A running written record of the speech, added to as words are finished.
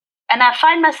And I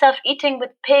find myself eating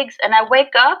with pigs, and I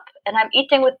wake up and I'm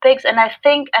eating with pigs, and I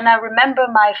think and I remember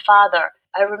my father.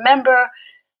 I remember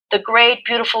the great,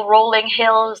 beautiful rolling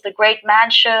hills, the great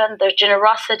mansion, the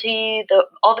generosity,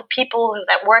 all the people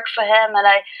that work for him.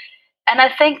 And I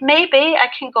think maybe I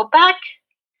can go back,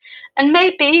 and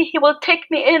maybe he will take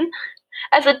me in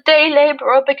as a day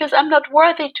laborer because I'm not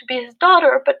worthy to be his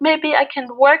daughter, but maybe I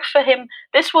can work for him.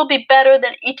 This will be better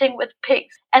than eating with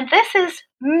pigs. And this is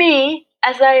me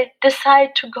as I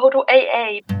decide to go to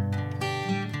AA.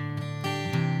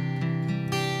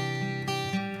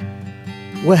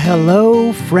 Well,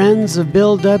 hello, friends of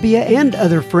Bill W. and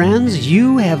other friends.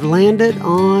 You have landed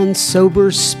on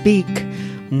Sober Speak.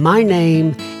 My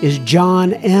name is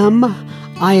John M.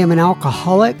 I am an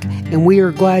alcoholic, and we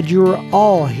are glad you are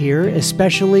all here,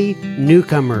 especially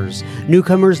newcomers.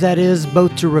 Newcomers, that is,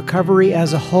 both to recovery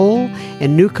as a whole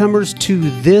and newcomers to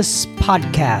this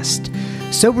podcast.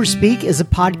 Sober Speak is a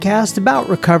podcast about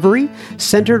recovery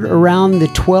centered around the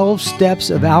 12 steps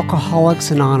of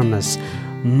Alcoholics Anonymous.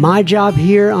 My job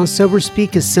here on Sober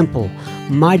Speak is simple.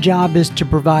 My job is to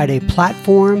provide a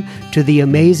platform to the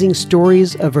amazing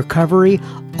stories of recovery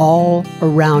all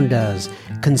around us.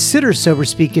 Consider Sober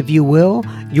Speak, if you will,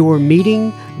 your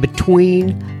meeting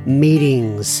between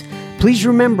meetings. Please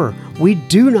remember, we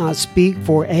do not speak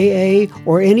for AA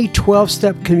or any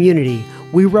 12-step community.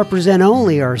 We represent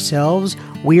only ourselves.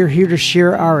 We are here to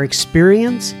share our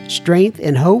experience, strength,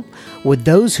 and hope with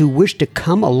those who wish to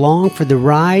come along for the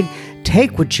ride.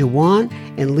 Take what you want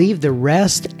and leave the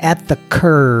rest at the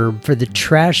curb for the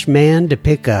trash man to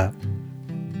pick up.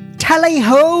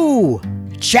 Tally-ho,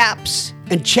 chaps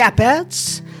and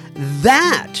chapettes.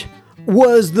 That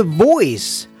was the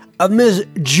voice of Ms.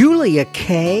 Julia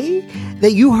K.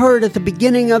 that you heard at the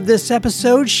beginning of this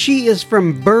episode. She is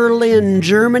from Berlin,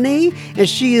 Germany, and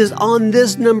she is on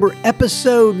this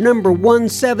episode number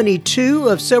 172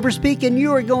 of Sober Speak, and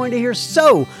you are going to hear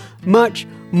so much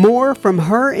more from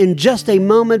her in just a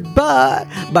moment. But,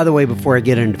 by the way, before I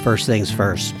get into first things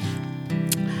first,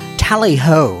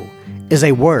 tally-ho is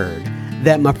a word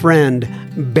that my friend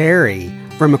Barry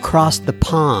from across the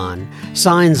pond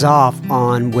signs off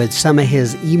on with some of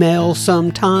his emails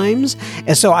sometimes.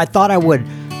 And so I thought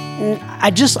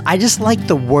I just like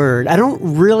the word. I don't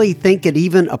really think it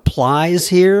even applies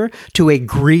here to a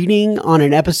greeting on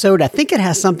an episode. I think it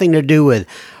has something to do with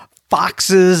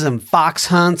foxes and fox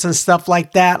hunts and stuff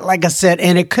like that, like I said,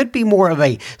 and it could be more of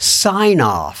a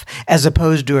sign-off as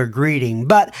opposed to a greeting.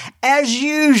 But as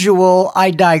usual,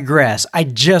 I digress. I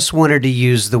just wanted to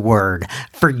use the word.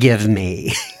 Forgive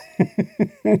me.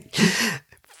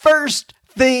 First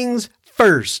things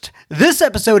first. This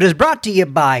episode is brought to you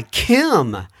by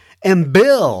Kim and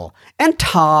Bill and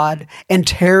Todd and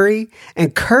Terry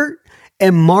and Kurt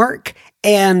and Mark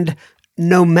and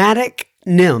Nomadic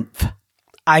Nymph.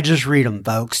 I just read them,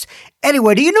 folks.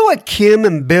 Anyway, do you know what Kim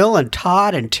and Bill and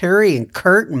Todd and Terry and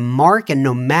Kurt and Mark and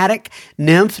Nomadic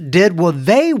Nymph did? Well,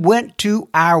 they went to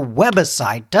our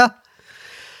website,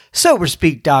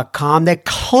 soberspeak.com. They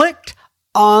clicked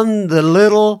on the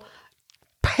little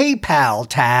PayPal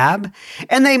tab,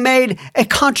 and they made a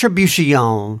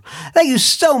contribution. Thank you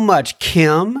so much,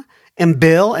 Kim and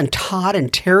Bill and Todd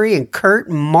and Terry and Kurt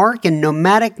and Mark and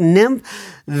Nomadic Nymph.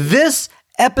 This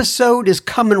episode is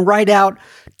coming right out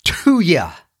to you.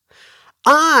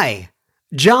 I,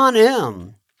 John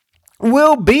M.,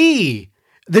 will be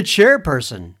the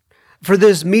chairperson for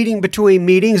this meeting between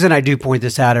meetings, and I do point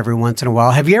this out every once in a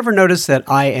while. Have you ever noticed that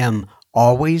I am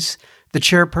always the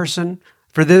chairperson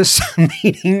for this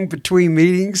meeting between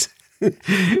meetings?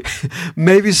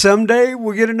 Maybe someday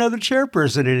we'll get another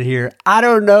chairperson in here. I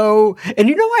don't know. And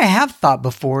I have thought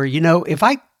before, if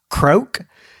I croak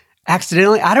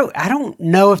accidentally, I don't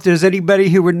know if there's anybody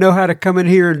who would know how to come in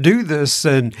here and do this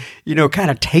and,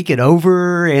 kind of take it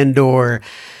over or,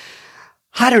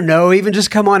 I don't know, even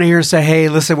just come on here and say, hey,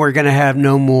 listen, we're going to have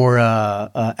no more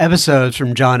episodes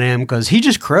from John M. because he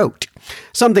just croaked.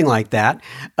 Something like that.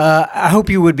 I hope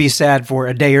you would be sad for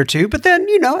a day or two, but then,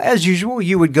 as usual,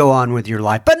 you would go on with your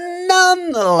life. But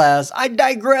nonetheless, I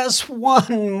digress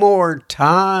one more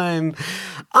time.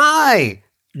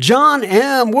 John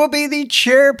M. will be the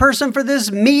chairperson for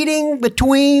this meeting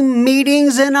between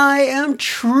meetings, and I am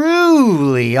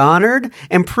truly honored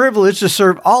and privileged to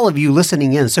serve all of you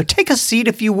listening in. So take a seat,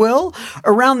 if you will,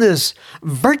 around this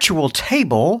virtual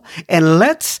table, and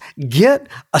let's get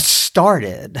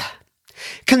started.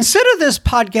 Consider this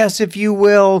podcast, if you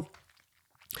will,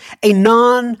 a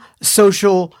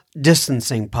non-social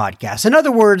distancing podcast. In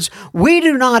other words, we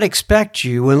do not expect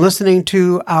you, when listening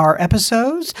to our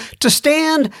episodes, to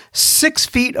stand 6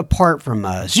 feet apart from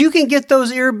us. You can get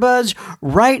those earbuds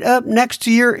right up next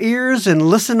to your ears and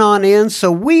listen on in.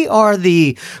 So we are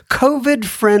the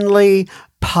COVID-friendly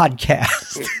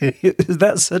podcast. Is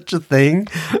that such a thing?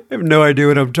 I have no idea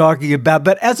what I'm talking about.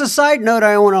 But as a side note,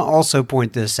 I want to also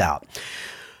point this out.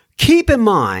 Keep in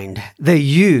mind that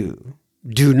you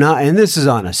do not, and this is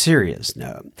on a serious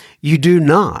note, you do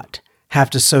not have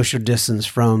to social distance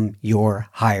from your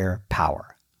higher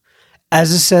power.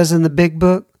 As it says in the big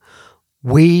book,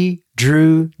 we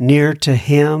drew near to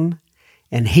him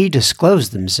and he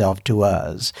disclosed himself to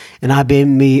us. And I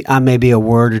may be a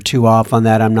word or two off on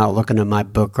that. I'm not looking at my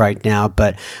book right now,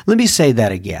 but let me say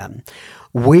that again.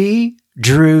 We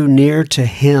drew near to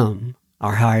him,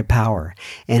 our higher power,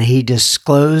 and he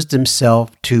disclosed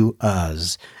himself to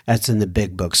us. That's in the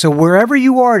big book. So wherever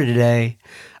you are today,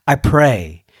 I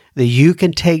pray that you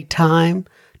can take time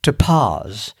to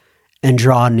pause and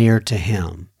draw near to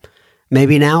him.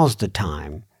 Maybe now's the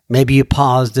time. Maybe you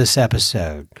pause this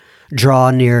episode, draw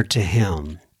near to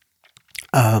him.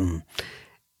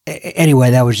 Anyway,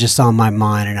 that was just on my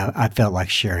mind, and I felt like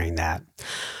sharing that.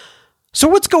 So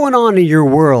what's going on in your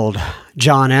world,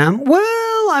 John M.?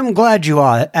 Well, I'm glad you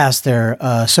asked there,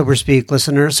 Sober Speak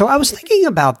listener. So I was thinking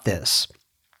about this.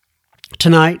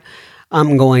 Tonight,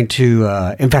 I'm going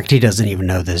to, in fact, he doesn't even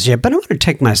know this yet, but I'm going to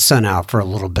take my son out for a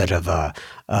little bit of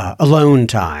alone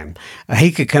time.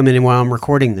 He could come in while I'm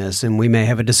recording this, and we may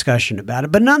have a discussion about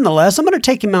it. But nonetheless, I'm going to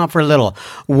take him out for a little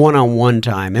one-on-one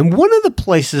time. And one of the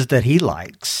places that he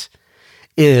likes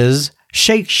is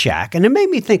Shake Shack. And it made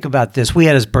me think about this. We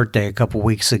had his birthday a couple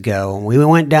weeks ago, and we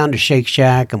went down to Shake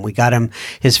Shack and we got him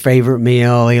his favorite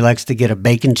meal. He likes to get a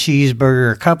bacon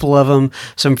cheeseburger, a couple of them,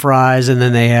 some fries, and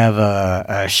then they have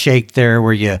a shake there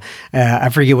where you, I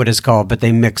forget what it's called, but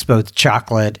they mix both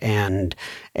chocolate and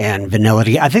vanilla.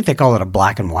 I think they call it a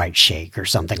black and white shake or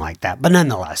something like that. But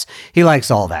nonetheless, he likes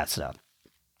all that stuff.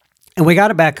 And we got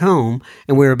it back home,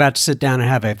 and we were about to sit down and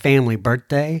have a family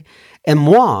birthday. And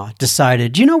moi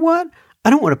decided, you know what? I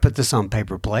don't want to put this on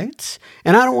paper plates,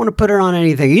 and I don't want to put it on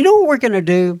anything. You know what we're going to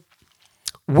do?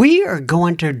 We are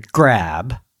going to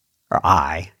grab, or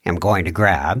I am going to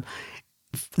grab,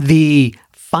 the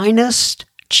finest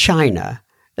china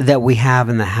that we have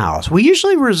in the house. We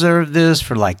usually reserve this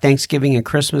for like Thanksgiving and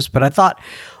Christmas, but I thought,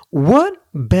 what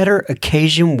better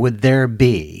occasion would there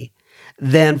be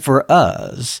than for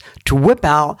us to whip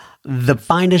out the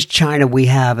finest china we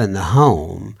have in the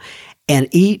home and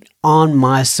eat on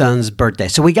my son's birthday.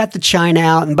 So we got the china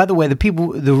out. And by the way,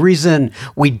 the reason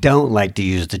we don't like to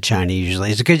use the china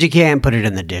usually is because you can't put it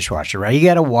in the dishwasher, right? You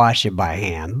got to wash it by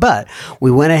hand. But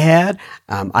we went ahead.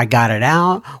 I got it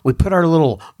out. We put our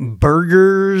little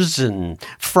burgers and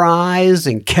fries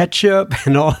and ketchup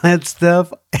and all that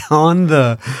stuff on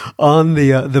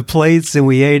the plates, and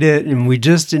we ate it, and we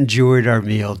just enjoyed our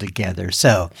meal together.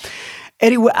 So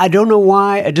anyway, I don't know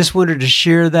why. I just wanted to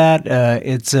share that.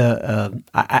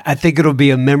 I think it'll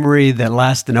be a memory that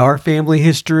lasts in our family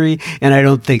history, and I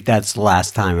don't think that's the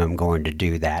last time I'm going to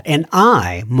do that. And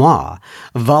Ma,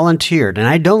 volunteered, and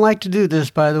I don't like to do this,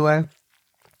 by the way.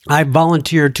 I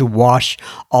volunteered to wash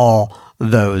all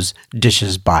those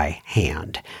dishes by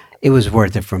hand. It was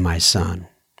worth it for my son,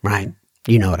 right?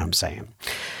 You know what I'm saying.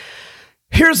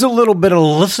 Here's a little bit of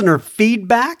listener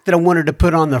feedback that I wanted to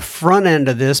put on the front end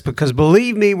of this, because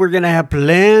believe me, we're going to have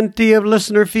plenty of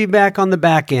listener feedback on the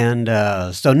back end.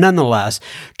 So nonetheless,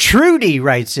 Trudy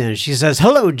writes in. She says,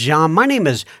 "Hello, John. My name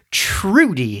is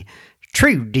Trudy.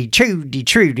 Trudy.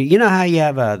 You know how you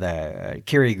have the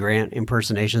Cary Grant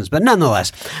impersonations, but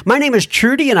nonetheless, my name is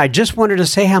Trudy, and I just wanted to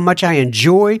say how much I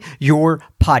enjoy your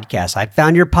podcast. I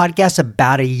found your podcast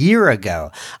about a year ago.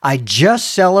 I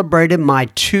just celebrated my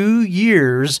 2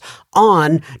 years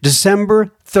on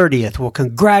December 30th. Well,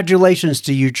 congratulations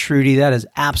to you, Trudy. That is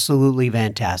absolutely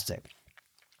fantastic."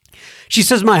 She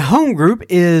says, "My home group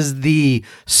is the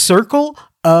Circle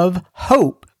of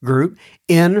Hope group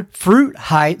in Fruit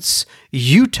Heights,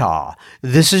 Utah.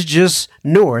 This is just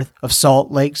north of Salt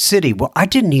Lake City." Well, I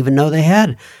didn't even know they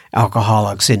had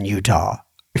alcoholics in Utah.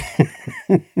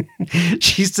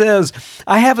 She says,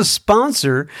 "I have a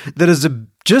sponsor that is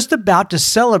just about to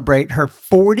celebrate her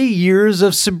 40 years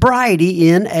of sobriety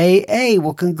in AA.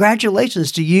 Well,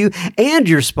 congratulations to you and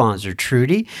your sponsor,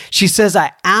 Trudy. She says,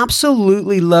 I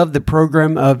absolutely love the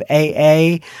program of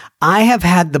AA. I have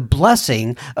had the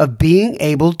blessing of being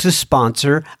able to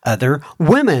sponsor other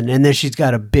women. And then she's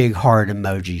got a big heart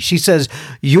emoji. She says,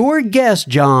 your guests,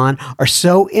 John, are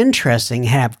so interesting,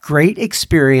 have great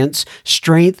experience,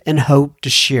 strength, and hope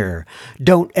to share.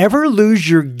 Don't ever lose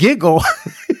your giggle.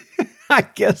 I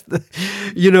guess,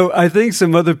 I think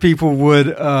some other people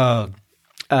would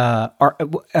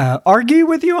argue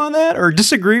with you on that or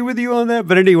disagree with you on that.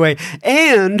 But anyway,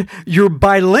 and your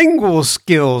bilingual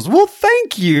skills. Well,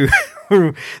 thank you.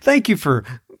 Thank you for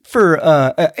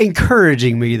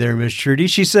encouraging me there, Miss Trudy.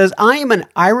 She says, I am an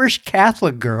Irish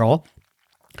Catholic girl,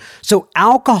 so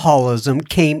alcoholism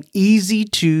came easy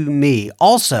to me.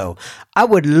 Also, I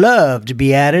would love to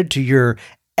be added to your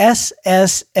SSFBG,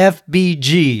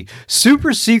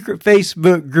 super secret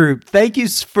Facebook group. Thank you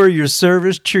for your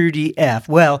service, Trudy F.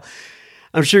 Well,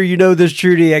 I'm sure you know this,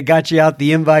 Trudy. I got you out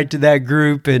the invite to that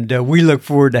group, and we look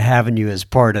forward to having you as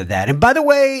part of that. And by the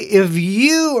way, if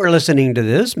you are listening to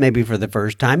this, maybe for the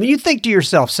first time, and you think to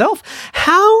yourself,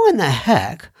 how in the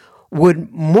heck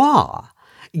would moi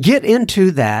get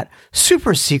into that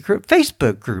super secret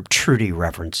Facebook group Trudy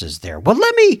references there? Well,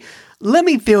 let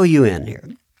me fill you in here.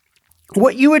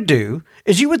 What you would do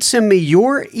is you would send me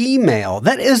your email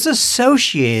that is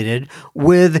associated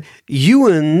with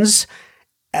Ewan's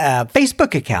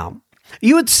Facebook account.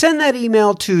 You would send that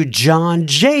email to John,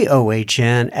 John,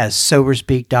 at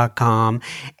soberspeak.com,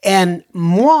 and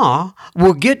moi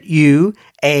will get you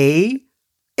a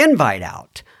invite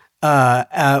out.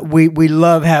 We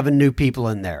love having new people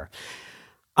in there.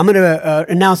 I'm going to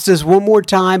announce this one more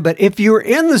time, but if you're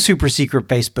in the super secret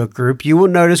Facebook group, you will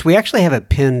notice we actually have it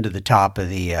pinned to the top of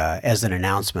the as an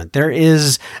announcement. There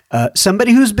is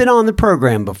somebody who's been on the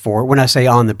program before. When I say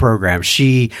on the program,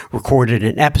 she recorded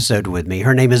an episode with me.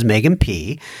 Her name is Megan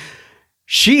P.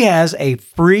 She has a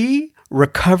free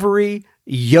recovery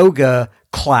yoga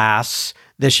class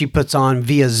that she puts on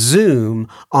via Zoom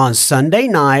on Sunday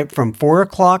night from 4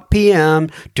 o'clock p.m.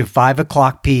 to 5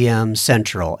 o'clock p.m.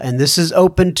 Central. And this is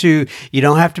open to, you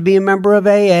don't have to be a member of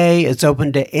AA. It's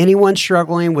open to anyone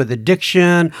struggling with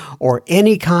addiction or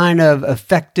any kind of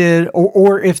affected,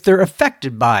 or if they're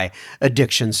affected by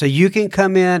addiction. So you can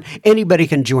come in, anybody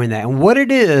can join that. And what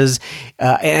it is,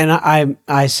 and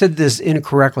I said this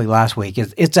incorrectly last week,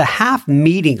 it's a half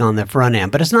meeting on the front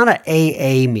end, but it's not an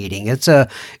AA meeting. It's a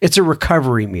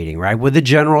recovery meeting, right? With a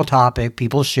general topic,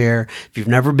 people share. If you've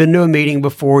never been to a meeting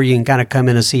before, you can kind of come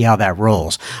in and see how that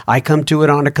rolls. I come to it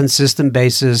on a consistent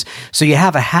basis. So you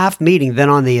have a half meeting. Then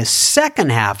on the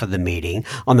second half of the meeting,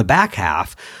 on the back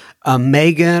half,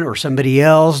 Megan or somebody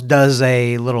else does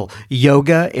a little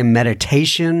yoga and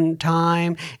meditation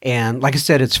time. And like I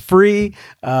said, it's free.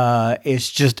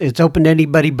 It's open to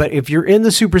anybody. But if you're in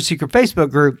the super secret Facebook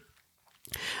group,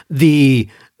 the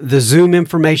Zoom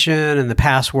information and the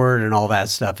password and all that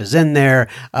stuff is in there.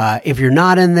 If you're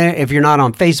not in there, if you're not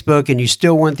on Facebook and you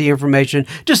still want the information,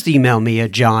 just email me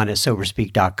at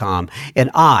john@soberspeak.com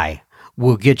and I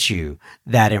will get you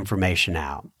that information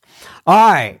out.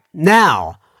 All right,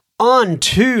 now on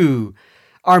to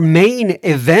our main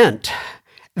event.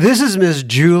 This is Miss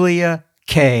Julia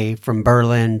K. from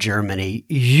Berlin, Germany.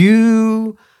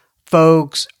 You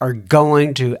folks are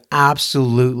going to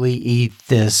absolutely eat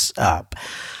this up.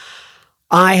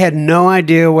 I had no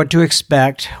idea what to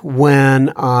expect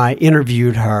when I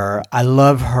interviewed her. I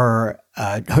love her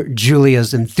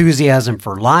Julia's enthusiasm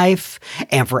for life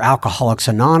and for Alcoholics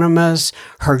Anonymous,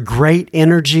 her great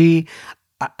energy.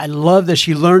 I love that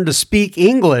she learned to speak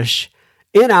English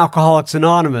in Alcoholics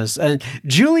Anonymous. And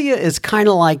Julia is kind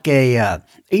of like a,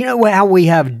 you know how we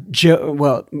have Joe,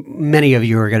 well, many of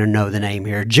you are going to know the name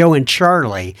here, Joe and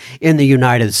Charlie in the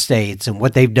United States and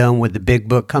what they've done with the Big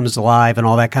Book Comes Alive and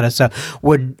all that kind of stuff.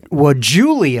 What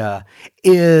Julia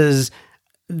is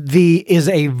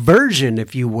a version,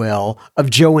 if you will, of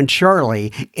Joe and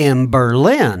Charlie in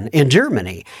Berlin, in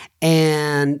Germany.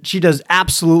 And she does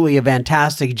absolutely a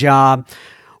fantastic job.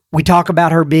 We talk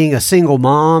about her being a single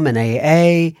mom in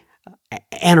AA,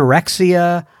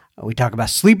 anorexia. We talk about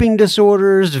sleeping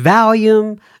disorders,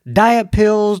 Valium, diet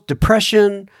pills,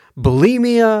 depression,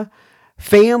 bulimia,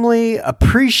 family, a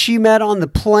priest she met on the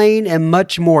plane, and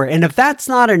much more. And if that's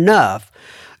not enough,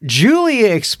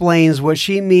 Julia explains what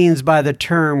she means by the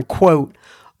term, quote,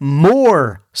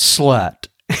 more slut,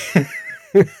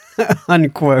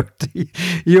 unquote.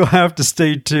 You'll have to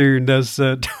stay tuned. That's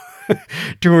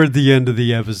toward the end of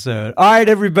the episode. All right,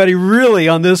 everybody, really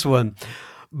on this one,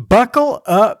 buckle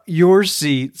up your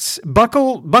seats.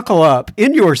 Buckle up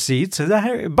in your seats. Is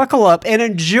that buckle up and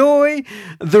enjoy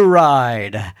the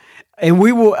ride. And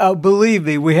we will, believe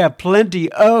me, we have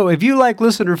plenty. Oh, if you like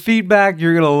listener feedback,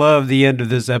 you're going to love the end of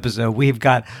this episode. We've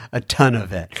got a ton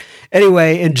of it.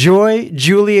 Anyway, enjoy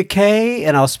Julia Kay,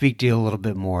 and I'll speak to you a little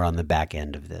bit more on the back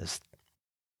end of this.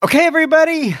 Okay,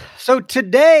 everybody. So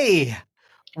today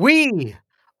we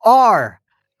are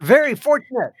very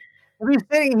fortunate to be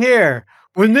sitting here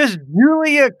with Miss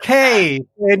Julia Kay.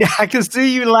 And I can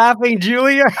see you laughing,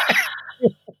 Julia.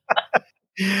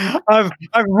 I've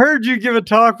heard you give a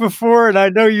talk before, and I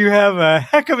know you have a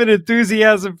heck of an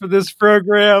enthusiasm for this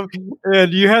program,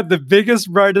 and you had the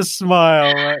biggest, brightest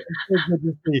smile. It's so good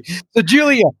to see. So,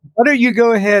 Julia, why don't you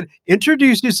go ahead,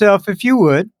 introduce yourself if you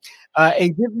would,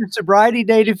 and give your sobriety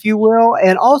date if you will,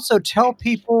 and also tell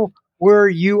people where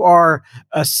you are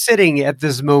sitting at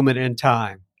this moment in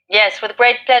time. Yes, with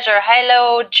great pleasure.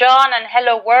 Hello, John, and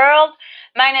hello, world.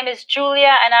 My name is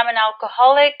Julia, and I'm an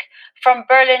alcoholic from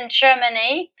Berlin,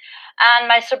 Germany. And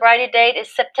my sobriety date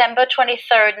is September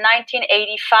 23rd,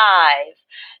 1985,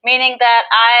 meaning that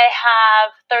I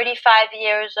have 35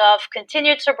 years of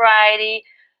continued sobriety,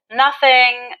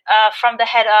 nothing from the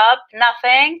head up,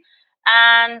 nothing.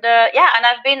 And and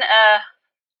I've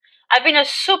been a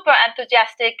super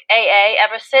enthusiastic AA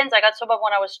ever since. I got sober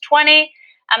when I was 20.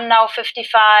 I'm now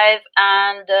 55,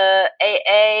 and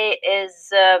AA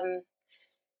is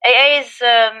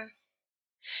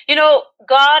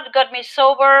God got me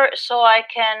sober so I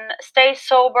can stay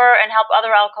sober and help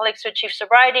other alcoholics to achieve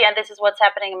sobriety. And this is what's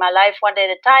happening in my life, one day at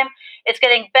a time. It's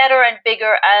getting better and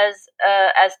bigger as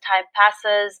time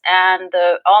passes, and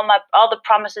all the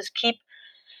promises keep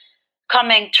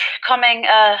coming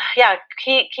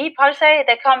keep how to say,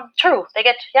 they come true, they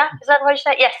get, is that what you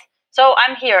say? Yes. So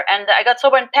I'm here, and I got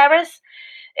sober in Paris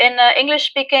in the English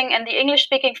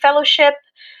speaking fellowship.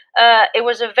 It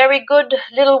was a very good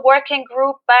little working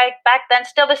group back then,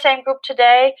 still the same group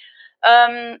today.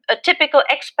 A typical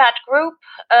expat group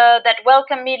that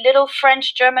welcomed me, little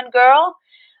French German girl.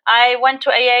 I went to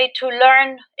AA to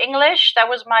learn English. That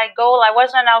was my goal. I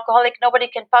wasn't an alcoholic. Nobody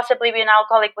can possibly be an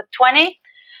alcoholic with 20.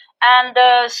 And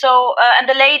and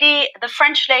the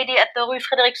French lady at the Rue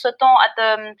Frédéric Sauton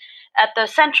at the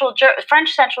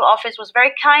French central office was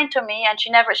very kind to me. And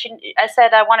I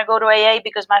said, I want to go to AA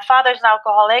because my father's an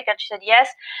alcoholic, and she said yes.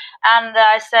 And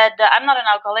I said, I'm not an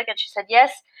alcoholic, and she said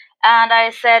yes. And I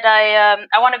said, I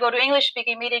want to go to English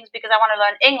speaking meetings because I want to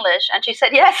learn English. And she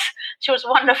said yes. She was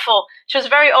wonderful. She was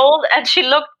very old, and she's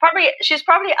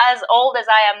probably as old as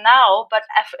I am now, but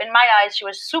in my eyes she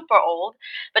was super old.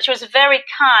 But she was very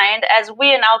kind, as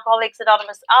we in Alcoholics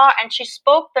Anonymous are, and she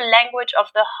spoke the language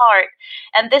of the heart.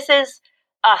 And this is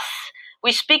us.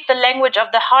 We speak the language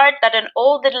of the heart, that an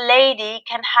old little lady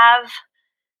can have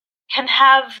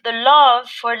the love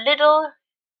for little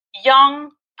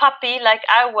young puppy like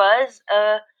I was,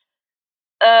 a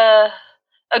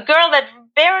girl that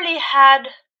barely had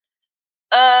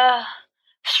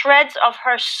threads of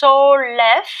her soul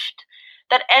left,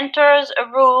 that enters a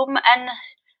room, and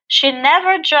she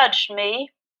never judged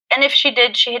me. And if she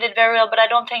did, she hid it very well, but I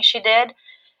don't think she did.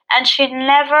 And she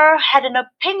never had an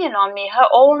opinion on me. Her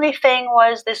only thing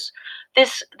was this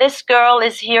girl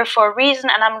is here for a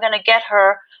reason, and I'm going to get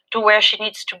her to where she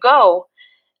needs to go.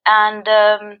 And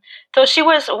so she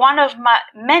was one of my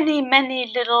many,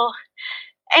 many little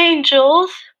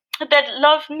angels that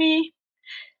loved me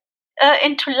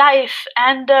into life.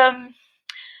 And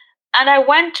I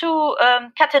went to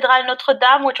Cathédrale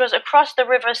Notre-Dame, which was across the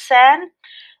River Seine.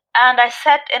 And I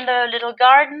sat in the little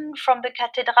garden from the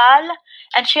cathedral,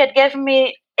 and she had given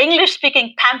me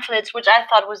English-speaking pamphlets, which I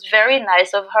thought was very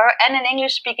nice of her, and an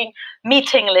English-speaking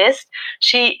meeting list.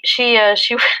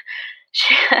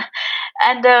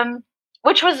 And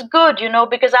which was good,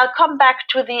 because I'll come back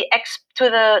to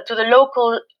the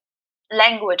local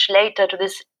language later, to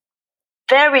this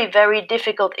very, very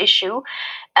difficult issue,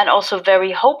 and also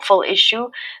very hopeful issue.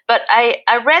 But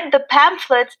I read the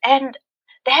pamphlets, and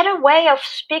they had a way of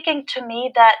speaking to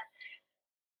me that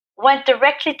went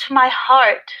directly to my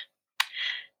heart.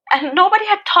 And nobody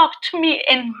had talked to me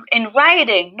in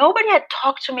writing. Nobody had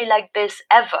talked to me like this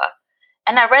ever.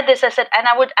 And I read this, I said,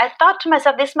 I thought to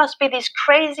myself, this must be these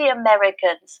crazy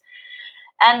Americans.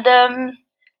 And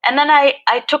then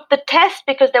I took the test,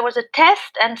 because there was a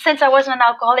test. And since I wasn't an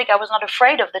alcoholic, I was not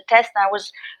afraid of the test. And I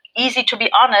was easy to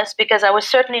be honest, because I was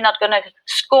certainly not going to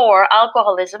score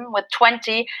alcoholism with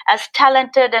 20 as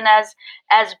talented and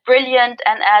as brilliant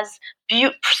and as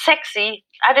sexy.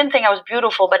 I didn't think I was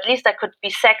beautiful, but at least I could be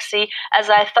sexy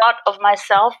as I thought of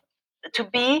myself to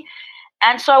be.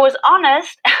 And so I was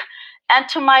honest. And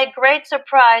to my great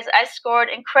surprise, I scored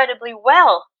incredibly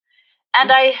well. And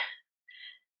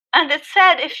it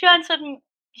said if you answered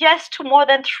yes to more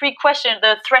than 3 questions,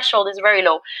 the threshold is very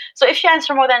low. So if you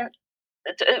answer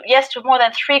yes to more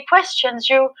than 3 questions,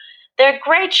 there are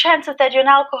great chances that you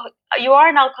are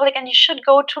an alcoholic and you should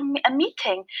go to a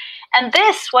meeting. And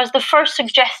this was the first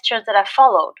suggestion that I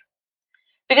followed,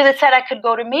 because it said I could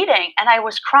go to meeting, and I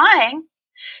was crying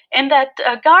in that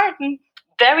garden,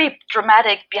 very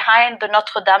dramatic, behind the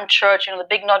Notre Dame church, the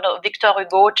big Victor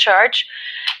Hugo church,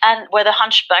 and where the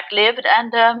hunchback lived.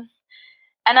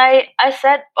 And I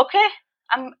said, okay,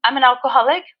 I'm an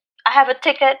alcoholic. I have a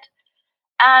ticket.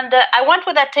 And I went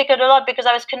with that ticket a lot because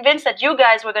I was convinced that you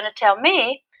guys were going to tell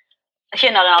me,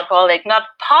 you're not an alcoholic, not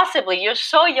possibly. You're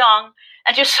so young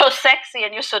and you're so sexy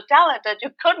and you're so talented.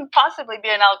 You couldn't possibly be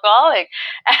an alcoholic.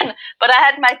 But I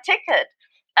had my ticket.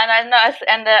 And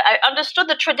I understood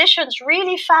the traditions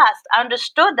really fast. I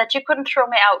understood that you couldn't throw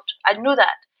me out. I knew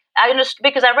that. I understood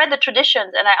because I read the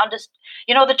traditions, and I understood.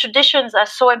 The traditions are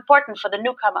so important for the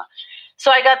newcomer.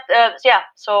 So I got,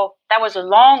 so that was a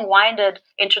long-winded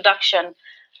introduction.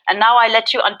 And now I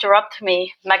let you interrupt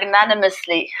me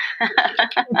magnanimously.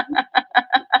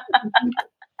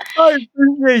 I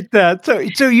appreciate that.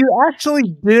 So you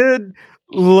actually did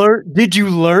learn? Did you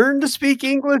learn to speak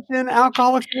English in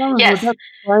Alcoholics Anonymous? Yes,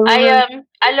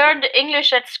 I learned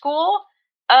English at school.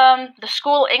 The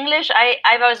school English. I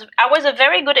was a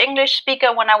very good English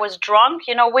speaker when I was drunk.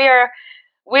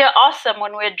 We're awesome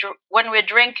when we're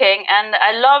drinking, and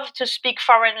I love to speak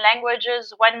foreign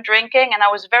languages when drinking, and I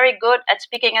was very good at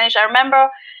speaking English. I remember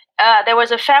there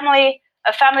was a family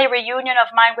reunion of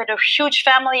mine with a huge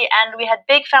family, and we had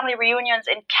big family reunions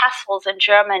in castles in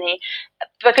Germany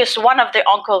because one of the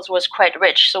uncles was quite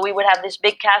rich, so we would have this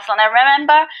big castle. And I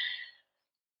remember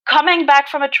coming back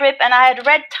from a trip, and I had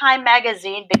read Time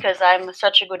magazine because I'm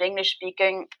such a good English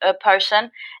speaking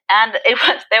person, and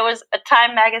there was a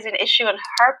Time magazine issue on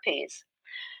herpes,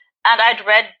 and I'd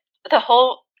read the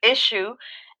whole issue.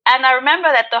 And I remember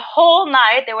that the whole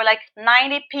night there were like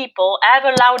 90 people. I have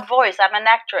a loud voice, I'm an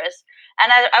actress,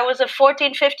 and I was a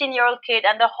 14, 15-year-old kid,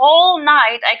 and the whole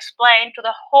night I explained to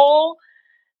the whole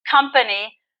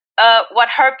company what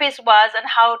herpes was and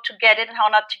how to get it and how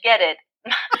not to get it.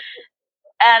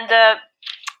 And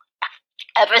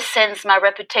ever since, my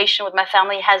reputation with my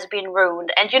family has been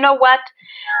ruined. And you know what?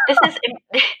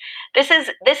 This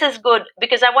is this is good,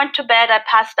 because I went to bed, I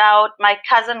passed out. My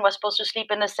cousin was supposed to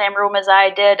sleep in the same room as I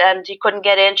did, and she couldn't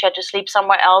get in. She had to sleep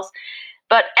somewhere else.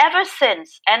 But ever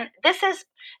since, and this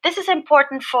is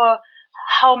important for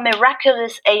how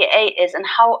miraculous AA is, and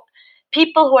how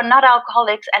people who are not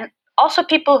alcoholics, and also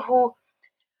people who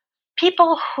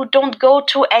don't go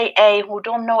to AA, who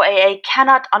don't know AA,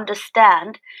 cannot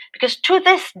understand, because to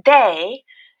this day,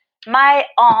 my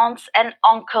aunts and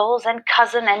uncles and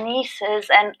cousins and nieces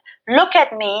and look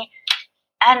at me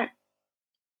and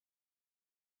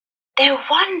they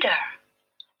wonder,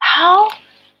 how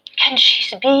can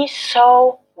she be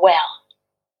so well?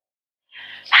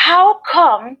 How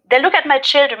come they look at my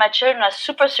children? My children are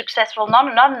super successful.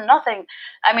 Nothing.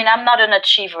 I mean, I'm not an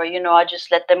achiever. I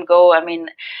just let them go. I mean,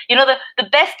 the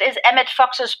best is Emmett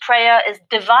Fox's prayer: is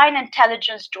divine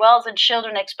intelligence dwells in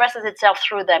children, expresses itself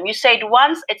through them. You say it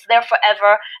once, it's there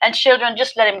forever, and children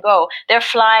just let them go. They're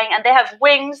flying, and they have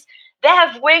wings. They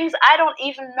have wings. I don't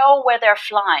even know where they're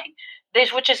flying.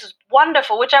 Which is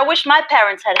wonderful, which I wish my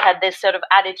parents had had this sort of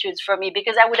attitudes for me,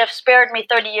 because I would have spared me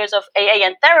 30 years of AA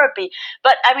and therapy.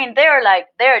 But I mean,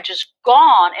 they're just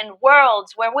gone in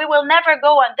worlds where we will never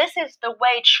go. And this is the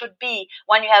way it should be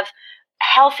when you have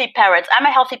healthy parents. I'm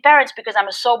a healthy parent because I'm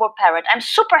a sober parent. I'm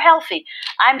super healthy.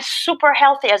 I'm super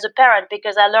healthy as a parent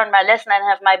because I learned my lesson and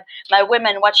have my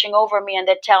women watching over me, and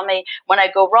they tell me when I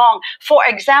go wrong. For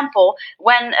example,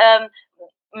 when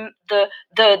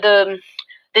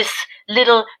this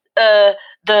little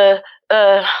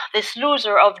this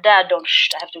loser of dad, I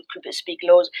have to speak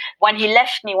low. When he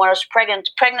left me when I was pregnant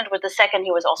with the second,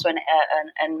 he was also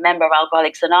a member of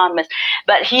Alcoholics Anonymous,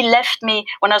 but he left me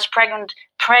when I was pregnant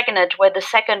with the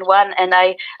second one, and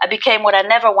I became what I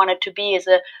never wanted to be, as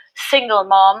a single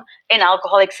mom in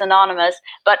Alcoholics Anonymous.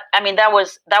 But I mean, that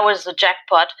was a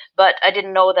jackpot, but I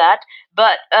didn't know that.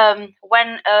 But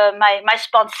when my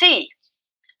sponsee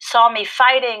saw me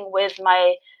fighting with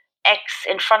my ex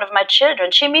in front of my children,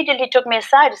 she immediately took me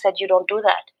aside and said, "You don't do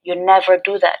that. You never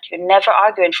do that. You never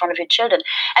argue in front of your children."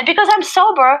 And because I'm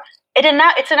sober,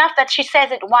 it's enough that she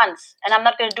says it once, and I'm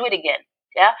not going to do it again.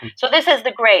 Yeah. So this is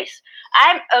the grace.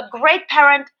 I'm a great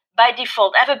parent by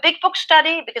default. I have a big book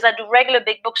study because I do regular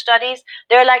big book studies.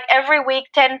 They're like every week,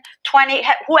 10, 20.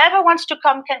 Whoever wants to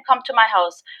come can come to my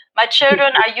house. My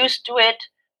children are used to it.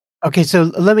 Okay, so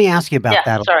let me ask you about Yeah,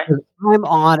 that. sorry. I'm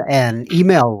on an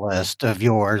email list of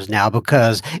yours now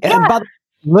because, and Yeah, by the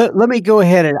let me go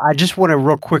ahead and I just want to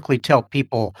real quickly tell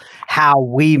people how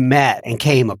we met and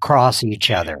came across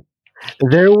each other.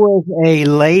 There was a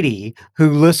lady who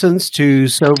listens to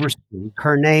Sober Speak.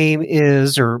 Her name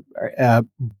is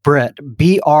Britt,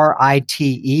 Brite,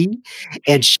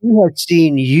 and she had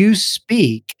seen you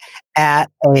speak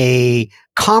at a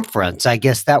conference. I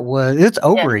guess it's yes,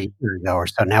 over a year ago or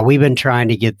so. Now we've been trying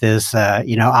to get this. I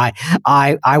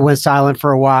went silent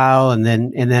for a while, and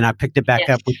then I picked it back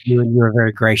yes. up with you, and you were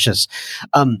very gracious.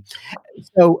 Um,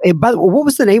 by the way, what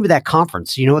was the name of that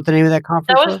conference? Do you know what the name of that That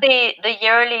conference was was? the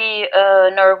yearly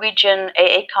Norwegian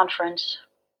AA conference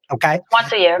Okay.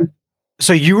 once a year.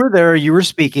 So you were there, you were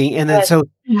speaking, and then Yes. so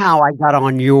somehow I got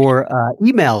on your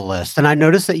email list, and I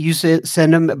noticed that you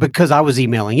send them because I was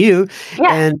emailing you,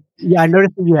 Yeah. and yeah, I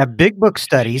noticed that you have big book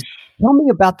studies. Tell me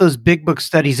about those big book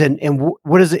studies, and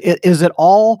what is it? Is it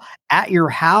all at your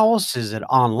house? Is it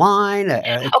online?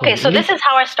 Okay, so this is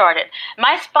how I started.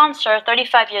 My sponsor,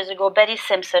 35 years ago, Betty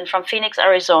Simpson from Phoenix,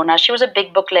 Arizona, she was a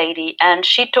big book lady, and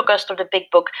she took us to the big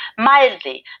book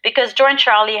mildly because Joy and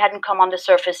Charlie hadn't come on the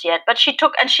surface yet. But she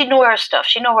took, and she knew her stuff.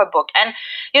 She knew her book. And,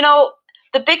 you know,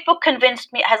 the big book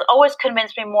has always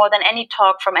convinced me more than any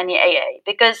talk from any AA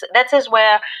because this is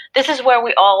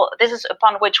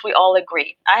upon which we all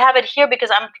agree. I have it here because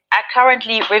I'm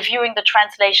currently reviewing the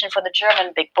translation for the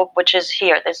German big book, which is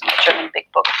here. This is my German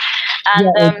big book.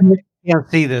 Yeah, And you can't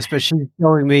see this, but she's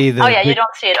showing me oh the yeah, you big.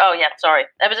 don't see it. Oh yeah, sorry.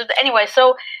 Anyway.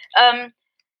 Um,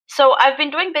 so I've been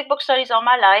doing big book studies all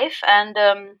my life, and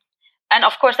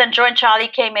of course, then Joy and Charlie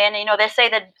came in. You know, they say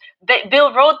that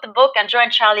Bill wrote the book and Joy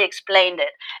and Charlie explained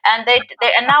it, and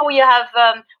and now we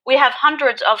have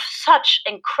hundreds of such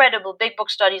incredible big book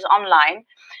studies online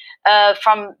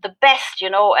from the best, you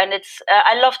know, and it's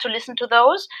I love to listen to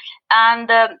those, and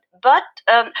but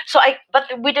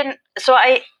we didn't.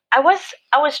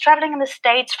 I was traveling in the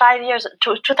States 5 years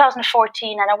to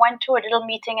 2014, and I went to a little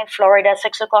meeting in Florida at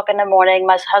 6 o'clock in the morning.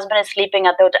 My husband is sleeping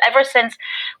at the hotel. Ever since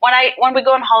when we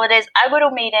go on holidays, I go to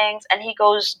meetings and he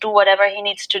goes do whatever he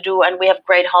needs to do, and we have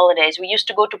great holidays. We used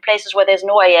to go to places where there's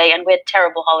no AA, and we had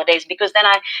terrible holidays because then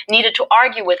I needed to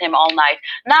argue with him all night.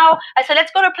 Now I said,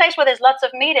 let's go to a place where there's lots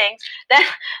of meetings. Then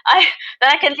I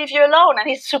then I can leave you alone, and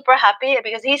he's super happy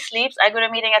because he sleeps. I go to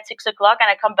a meeting at 6 o'clock, and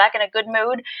I come back in a good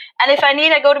mood. And if I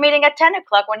need, I go to a meeting at 10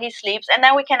 o'clock when he sleeps, and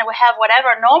then we can have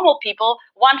whatever normal people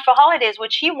want for holidays.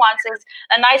 Which he wants is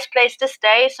a nice place to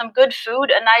stay, some good food,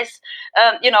 a nice,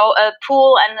 a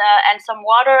pool and some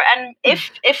water, and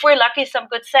if we're lucky, some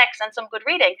good sex and some good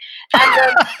reading.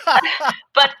 And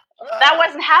but that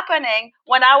wasn't happening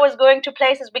when I was going to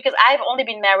places because I've only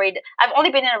been married. I've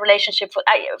only been in a relationship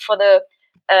I've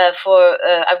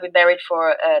been married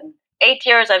for 8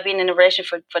 years. I've been in a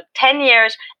relationship for 10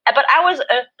 years. But I was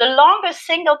the longest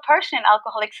single person in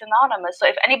Alcoholics Anonymous. So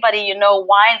if anybody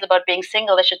whines about being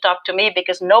single, they should talk to me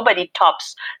because nobody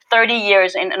tops 30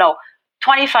 years in no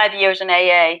 25 years in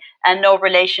AA and no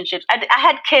relationships. I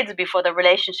had kids before the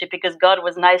relationship because God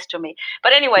was nice to me.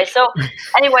 But anyway, so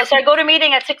I go to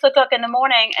meeting at 6 o'clock in the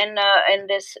morning in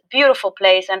this beautiful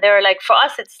place, and they're like, for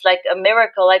us, it's like a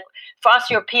miracle, like for us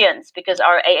Europeans, because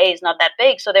our AA is not that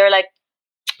big. So they're like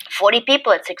 40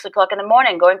 people at 6 o'clock in the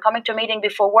morning coming to a meeting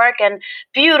before work, and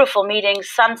beautiful meetings,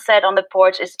 sunset on the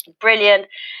porch is brilliant.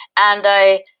 And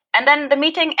then the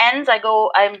meeting ends. I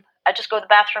just go to the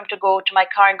bathroom to go to my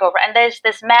car and go over. And there's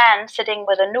this man sitting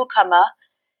with a newcomer.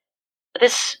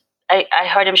 This I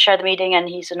heard him share the meeting, and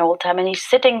he's an old time, and he's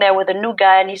sitting there with a new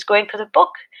guy, and he's going through the book,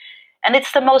 and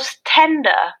it's the most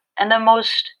tender and the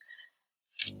most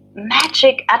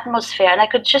magic atmosphere, and I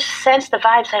could just sense the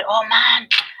vibes. That, oh man,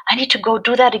 I need to go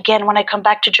do that again when I come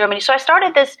back to Germany. So I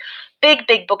started this big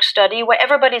book study where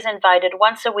everybody's invited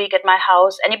once a week at my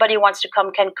house. Anybody who wants to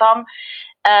come can come.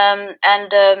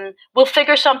 And we'll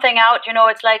figure something out.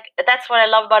 It's like, that's what I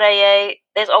love about AA.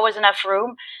 There's always enough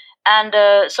room. And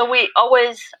so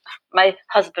my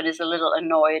husband is a little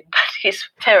annoyed, but he's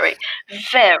very,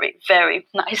 very, very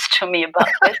nice to me about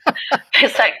this.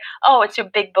 It's like, oh, it's your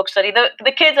big book study.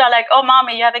 The kids are like, oh,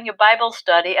 mommy, you're having your Bible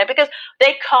study. And because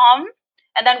they come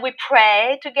and then we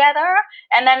pray together.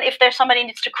 And then if there's somebody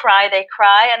needs to cry, they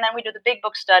cry. And then we do the big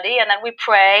book study, and then we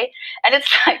pray. And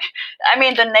it's like, I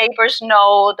mean, the neighbors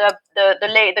know, the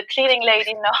cleaning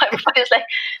lady know. Everybody's like,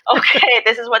 okay,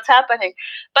 this is what's happening.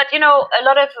 But a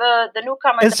lot of the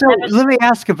newcomers And have so never. let me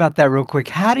ask about that real quick.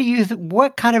 How do you,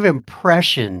 what kind of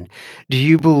impression do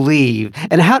you believe?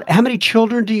 And how many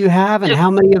children do you have? And To, how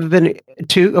many have been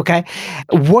two? Okay.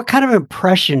 What kind of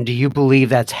impression do you believe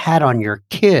that's had on your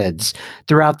kids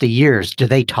throughout the years? Do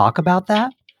they talk about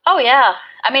that? oh yeah,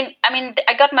 I mean,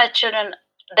 I got my children.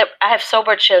 I have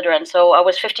sober children, so I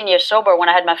was 15 years sober when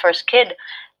I had my first kid,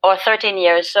 or 13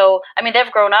 years. So I mean,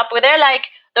 they've grown up. Well, they're like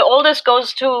the oldest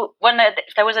goes to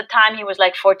there was a time he was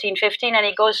like 14, 15, and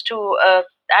he goes to.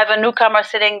 I have a newcomer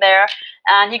sitting there,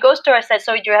 and he goes to her and said,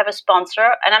 "So do you have a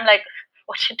sponsor?" And I'm like,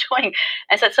 "What are you doing?"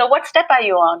 And I said, "So what step are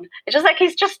you on?" It's just like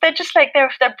they're just like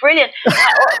they're brilliant.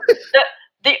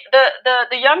 The,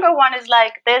 the younger one is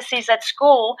like this. He's at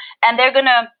school, and they're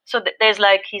gonna. So there's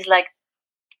like he's like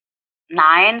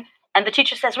 9, and the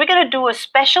teacher says we're going to do a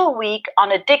special week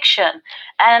on addiction.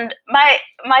 And my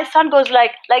son goes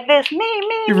like this, me,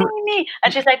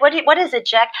 and she's like, what is it,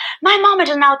 Jack? My mom is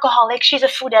an alcoholic, she's a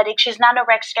food addict, she's an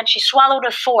anorexic, and she swallowed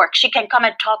a fork, she can come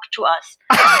and talk to us.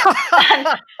 And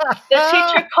the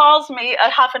teacher calls me a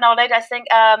half an hour later. I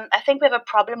think we have a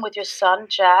problem with your son,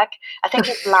 Jack. I think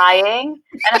he's lying.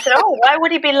 And I said, oh, why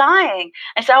would he be lying?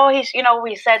 I said, oh,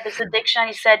 we said this addiction.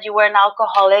 He said you were an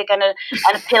alcoholic and a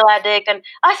pill addict. And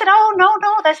I said, oh, no,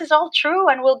 this is all true.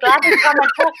 And we'll gladly come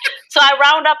and talk. So I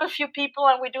round up a few people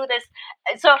and we do this.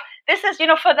 So this is,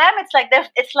 for them,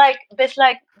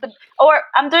 or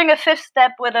I'm doing a 5th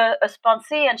step with a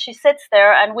sponsee, and she sits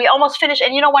there and we almost finish.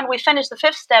 And when we finish the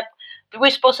 5th step,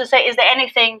 we're supposed to say, is there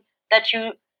anything that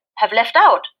you have left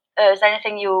out? Is there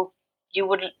anything you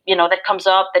would, that comes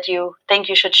up that you think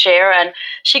you should share? And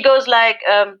she goes like,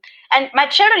 and my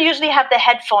children usually have the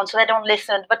headphones so they don't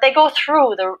listen, but they go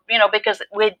through because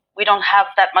we don't have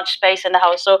that much space in the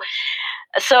house.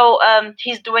 So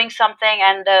he's doing something,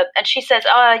 and she says,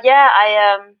 oh yeah,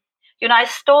 I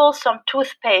stole some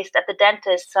toothpaste at the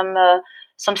dentist, some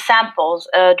samples.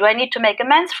 Do I need to make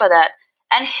amends for that?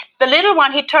 And the little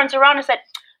one, he turns around and said,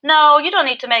 no, you don't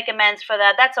need to make amends for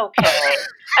that. That's okay.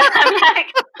 And I'm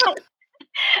like,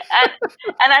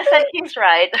 and I said, he's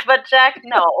right, but Jack,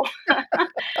 no.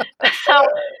 So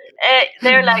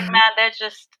they're like, man, they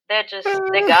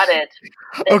got it.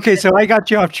 Okay, so I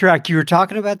got you off track. You were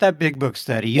talking about that big book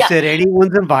study. You said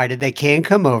anyone's invited; they can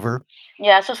come over.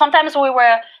 Yeah. So sometimes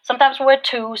we're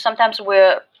 2, sometimes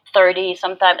we're 30,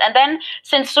 sometimes. And then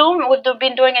since Zoom, we've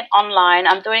been doing it online.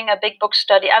 I'm doing a big book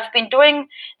study.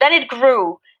 Then it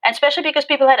grew. And especially because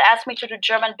people had asked me to do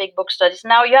German big book studies.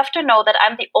 Now you have to know that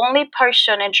I'm the only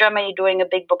person in Germany doing a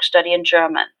big book study in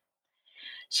German.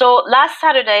 So last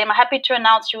Saturday, I'm happy to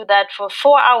announce you that for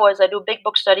 4 hours, I do a big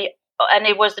book study. And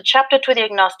it was the chapter to the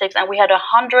agnostics. And we had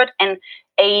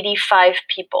 185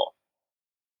 people.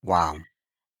 Wow.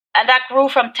 And that grew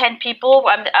from 10 people.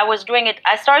 I was doing it.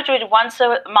 I started doing it once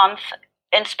a month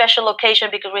in special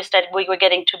occasion because we were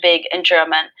getting too big in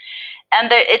German.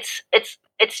 And it's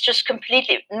just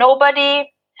completely,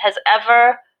 nobody has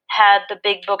ever had the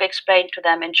big book explained to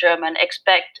them in German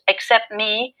except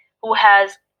me, who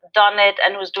has done it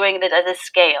and who's doing it at a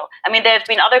scale. I mean, there have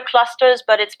been other clusters,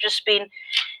 but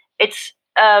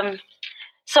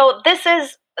so this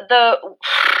is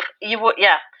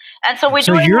yeah. And so we do.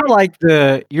 So you're like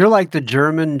the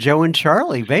German Joe and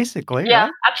Charlie, basically. Yeah,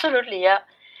 right? absolutely, yeah.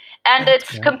 And That's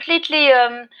it's good. completely.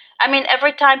 I mean,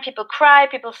 every time people cry,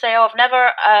 people say, "Oh, I've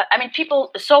never." I mean,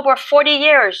 people sober 40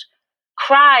 years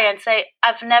cry and say,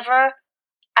 I've never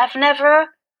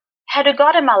had a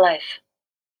God in my life.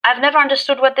 I've never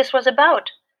understood what this was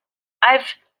about. I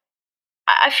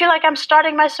feel like I'm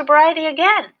starting my sobriety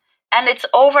again, and it's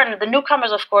over." And the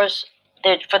newcomers, of course,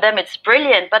 for them it's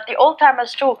brilliant, but the old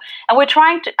timers too. And we're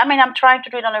trying to. I mean, I'm trying to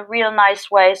do it in a real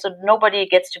nice way, so nobody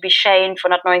gets to be shamed for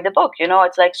not knowing the book.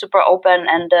 It's like super open,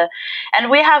 and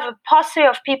we have a posse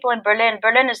of people in Berlin.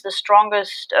 Berlin is the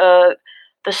strongest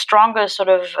sort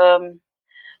of.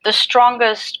 The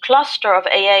strongest cluster of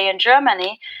AA in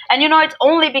Germany. And it's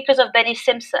only because of Betty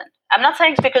Simpson. I'm not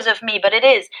saying it's because of me, but it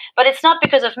is. But it's not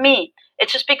because of me.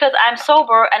 It's just because I'm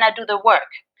sober and I do the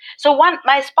work. So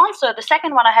my sponsor, the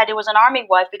second one I had, it was an army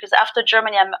wife, because after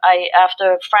Germany,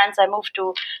 after France, I moved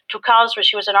to Karlsruhe.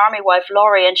 She was an army wife,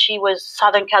 Lori, and she was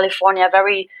Southern California,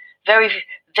 very, very,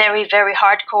 very, very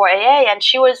hardcore AA. And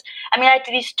I had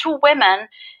these 2 women,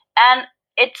 and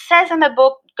it says in the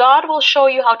book, God will show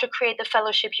you how to create the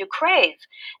fellowship you crave.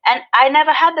 And I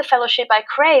never had the fellowship I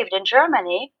craved in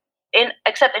Germany.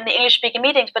 except in the English-speaking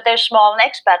meetings, but they're small and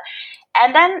expat.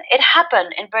 And then it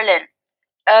happened in Berlin.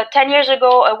 10 years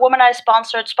ago, a woman I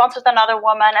sponsored another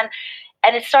woman,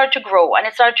 and it started to grow, and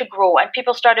and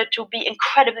people started to be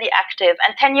incredibly active.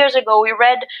 And 10 years ago, we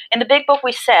read in the big book,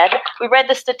 we read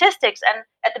the statistics, and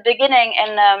at the beginning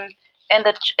in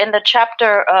the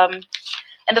chapter,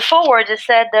 in the foreword, it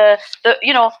said the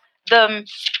the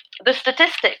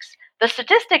statistics. The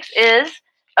statistics is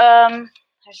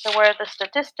here's the word. The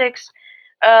statistics,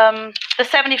 the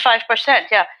 75%.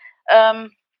 Yeah.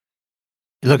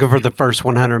 Looking for the first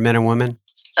 100 men and women?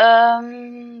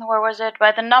 Where was it?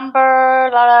 By the number.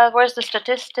 Where's the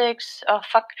statistics? Oh,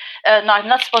 fuck. No, I'm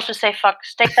not supposed to say fuck.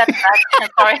 Take that back.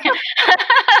 Sorry.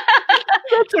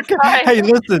 That's okay. Sorry. Hey,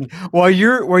 listen. While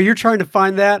you're trying to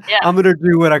find that, Yeah. I'm going to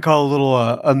do what I call a little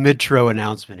a mid-tro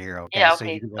announcement here. Okay, Yeah. so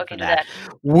you Okay. can look Okay. for Do that.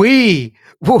 that. We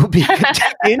will be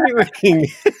continuing.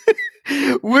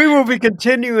 We will be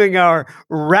continuing our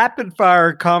rapid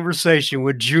fire conversation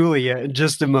with Julia in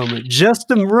just a moment.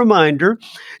 Just a reminder,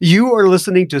 you are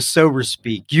listening to Sober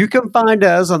Speak. You can find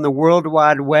us on the World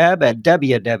Wide Web at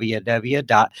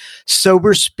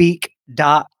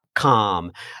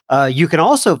www.soberspeak.com. You can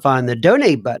also find the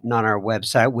donate button on our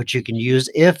website, which you can use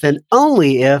if and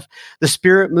only if the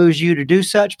Spirit moves you to do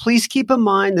such. Please keep in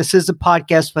mind this is a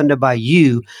podcast funded by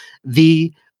you,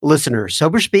 the listener.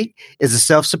 Sober Speak is a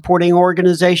self-supporting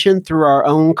organization through our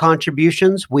own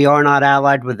contributions. We are not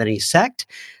allied with any sect,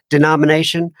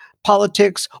 denomination,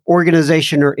 politics,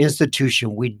 organization, or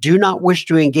institution. We do not wish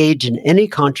to engage in any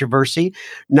controversy,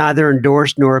 neither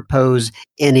endorse nor oppose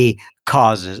any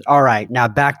causes. All right, now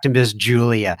back to Miss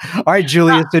Julia. All right,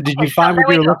 Julia, so did you find what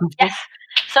you were looking for? Yes.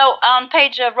 So on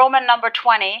page Roman number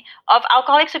 20, of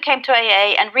alcoholics who came to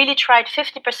AA and really tried,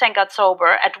 50% got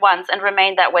sober at once and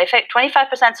remained that way.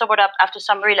 25% sobered up after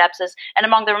some relapses. And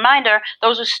among the remainder,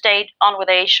 those who stayed on with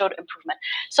AA showed improvement.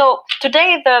 So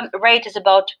today the rate is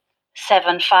about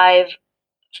 5%,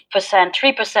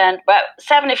 3%, but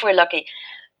 7 if we're lucky.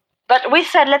 But we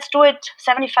said, let's do it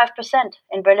 75%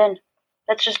 in Berlin.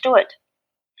 Let's just do it.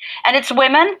 And it's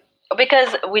women,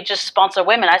 because we just sponsor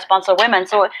women. I sponsor women.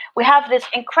 So we have this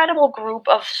incredible group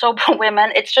of sober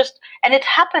women. It's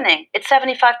happening. It's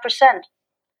 75%.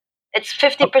 It's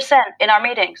 50% in our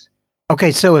meetings.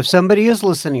 Okay, so if somebody is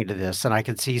listening to this, and I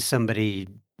can see somebody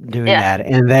doing Yeah. that,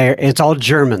 and it's all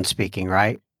German speaking,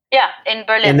 right? Yeah, in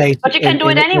Berlin. But you can do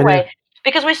it anyway.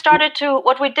 Because we started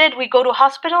we go to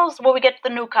hospitals where we get the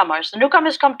newcomers. The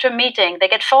newcomers come to a meeting. They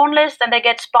get phone lists and they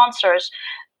get sponsors.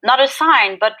 Not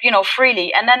assigned, but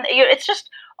freely. And then it's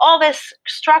just all this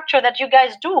structure that you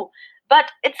guys do,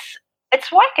 but it's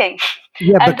working.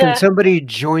 Yeah, but can somebody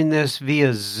join this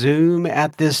via Zoom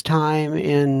at this time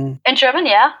in German?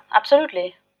 Yeah,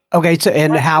 absolutely. Okay, so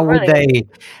and how would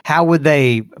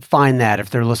they find that if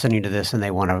they're listening to this and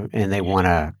they want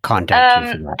to contact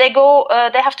you for that?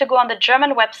 They have to go on the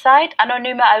German website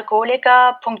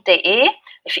anonymealkoholiker.de.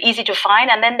 It's easy to find,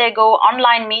 and then they go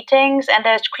online meetings and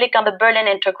they click on the Berlin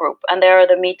Intergroup, and there are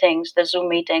the meetings, the Zoom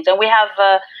meetings, and we are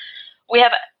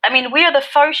the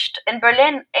first in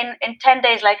Berlin in 10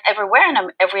 days, like everywhere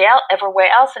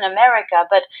else in America,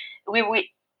 but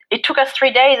it took us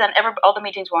 3 days, and all the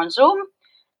meetings were on Zoom.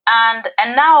 And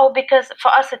now, because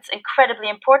for us it's incredibly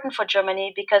important for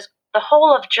Germany, because the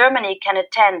whole of Germany can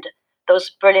attend those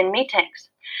Berlin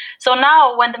meetings. So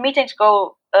now when the meetings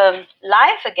go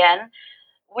live again,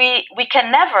 we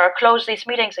can never close these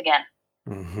meetings again.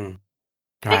 Mm-hmm.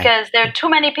 Because there are too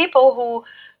many people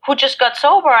who just got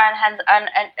sober and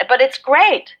but it's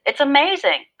great. It's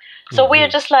amazing. So we are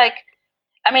just like,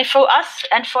 for us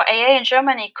and for AA in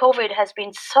Germany, COVID has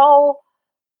been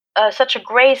such a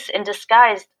grace in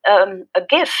disguise, a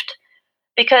gift,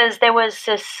 because there was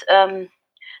an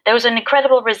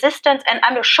incredible resistance, and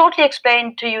I will shortly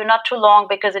explain to you, not too long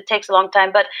because it takes a long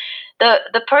time, but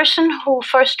the person who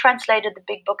first translated the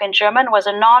big book in German was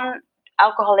a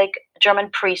non-alcoholic German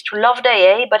priest who loved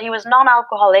AA, but he was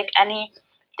non-alcoholic and he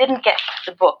didn't get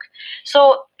the book.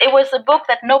 So it was a book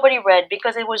that nobody read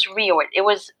because it was real. It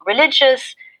was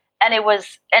religious. And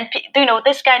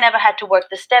this guy never had to work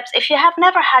the steps. If you have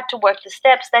never had to work the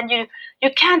steps, then you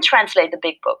can't translate the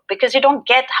big book because you don't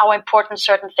get how important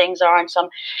certain things are and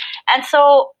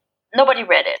so nobody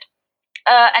read it.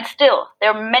 And still,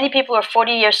 there are many people who are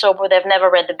 40 years sober. They've never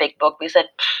read the big book. We said,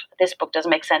 this book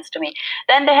doesn't make sense to me.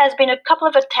 Then there has been a couple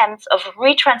of attempts of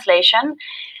retranslation,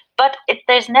 but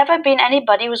there's never been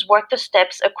anybody who's worked the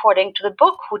steps according to the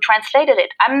book who translated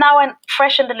it. I'm now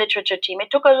fresh in the literature team. It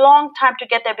took a long time to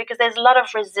get there because there's a lot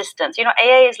of resistance.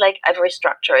 AA is like every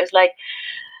structure. It's like,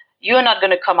 you're not going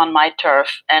to come on my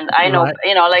turf. And I know,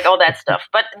 Right. like all that stuff.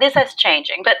 But this is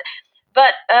changing. But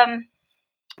but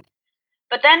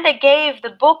then they gave the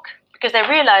book, because they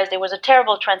realized it was a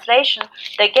terrible translation.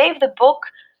 They gave the book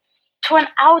to an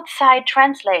outside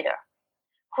translator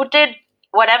who did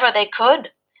whatever they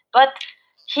could, but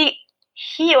he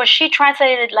he or she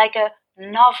translated it like a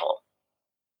novel,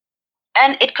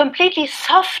 and it completely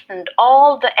softened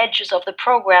all the edges of the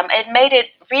program. It made it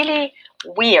really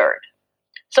weird.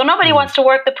 So nobody wants to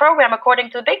work the program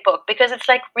according to the big book because it's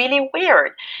like really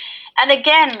weird. And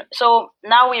again, so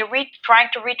now we're trying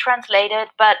to retranslate it.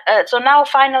 But so now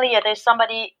finally, there's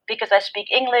somebody, because I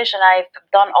speak English and I've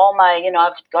done all my,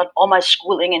 I've got all my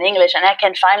schooling in English, and I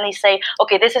can finally say,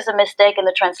 okay, this is a mistake in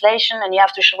the translation, and you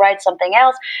have to write something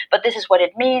else. But this is what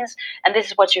it means, and this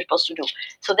is what you're supposed to do.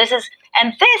 So this,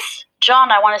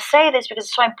 John, I want to say this because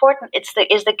it's so important.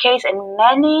 Is the case in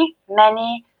many,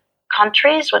 many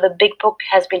countries where the big book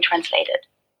has been translated.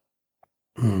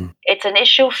 It's an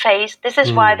issue faced. This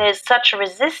is why there's such a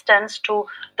resistance to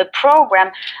the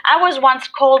program. I was once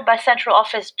called by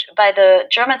the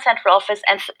German Central Office,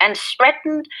 and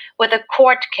threatened with a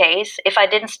court case if I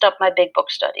didn't stop my big book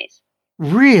studies.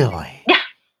 Really? Yeah.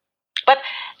 But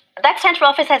that central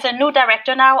office has a new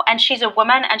director now, and she's a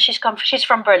woman, and she's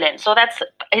from Berlin. So that's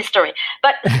history.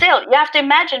 But still, you have to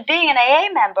imagine being an AA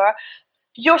member.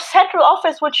 Your central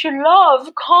office, which you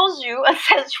love, calls you and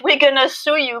says, we're going to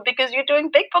sue you because you're doing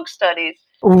big book studies.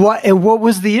 What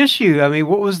was the issue? I mean,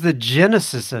 what was the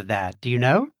genesis of that? Do you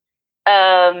know?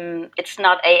 It's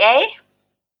not AA.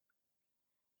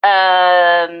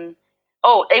 It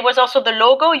was also the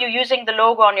logo. You're using the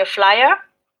logo on your flyer,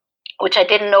 which I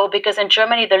didn't know, because in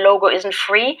Germany the logo isn't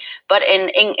free, but in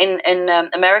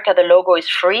America the logo is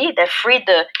free. They're free.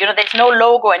 There's no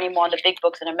logo anymore on the big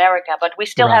books in America, but we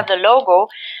still have the logo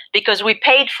because we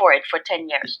paid for it for 10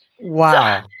 years.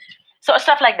 Wow. So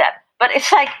stuff like that. But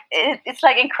it's like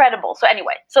incredible. So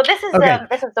anyway, so this is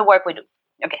the work we do.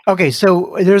 Okay,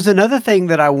 so there's another thing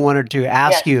that I wanted to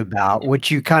ask you about,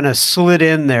 which you kind of slid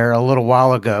in there a little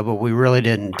while ago, but we really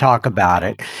didn't talk about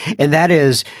it. And that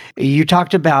is, you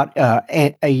talked about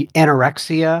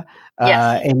anorexia,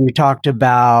 and you talked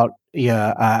about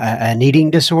an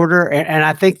eating disorder. And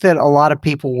I think that a lot of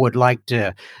people would like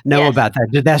to know about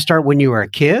that. Did that start when you were a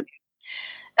kid?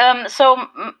 So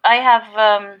I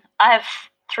have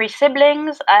 3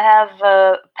 siblings. I have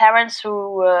parents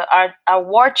who are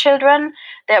war children.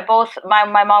 They're both. My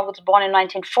mom was born in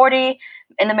 1940,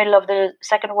 in the middle of the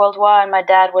Second World War, and my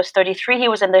dad was 33. He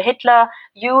was in the Hitler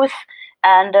Youth,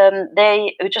 and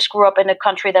they just grew up in a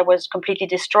country that was completely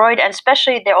destroyed. And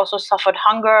especially, they also suffered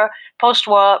hunger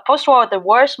post-war. Post-war, the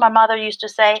worst. My mother used to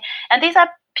say. And these are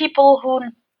people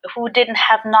who didn't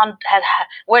have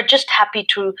were just happy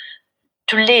to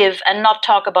live and not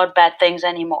talk about bad things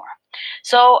anymore.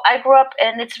 So I grew up,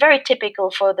 and it's very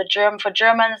typical for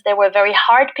Germans. They were very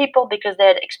hard people because they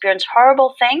had experienced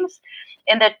horrible things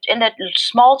in that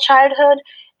small childhood,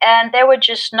 and they were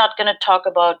just not going to talk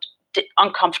about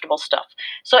uncomfortable stuff.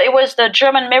 So it was the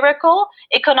German miracle,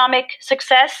 economic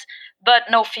success, but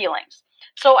no feelings.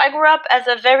 So I grew up as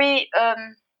a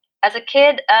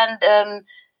kid, and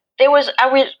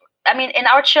in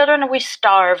our children, we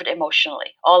starved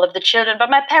emotionally, all of the children,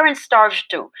 but my parents starved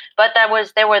too. But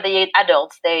they were the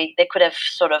adults. They could have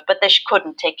but they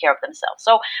couldn't take care of themselves.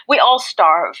 So we all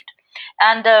starved.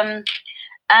 And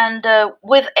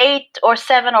with 8 or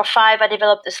 7 or 5, I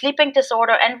developed a sleeping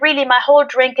disorder. And really, my whole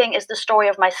drinking is the story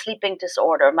of my sleeping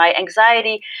disorder, my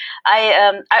anxiety.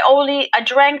 I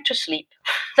drank to sleep.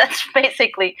 That's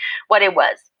basically what it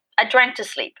was. I drank to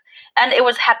sleep. And it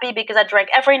was happy because I drank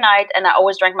every night, and I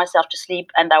always drank myself to sleep.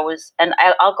 And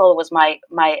alcohol was my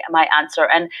answer.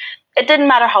 And it didn't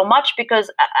matter how much,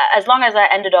 because as long as I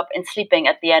ended up in sleeping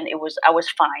at the end, I was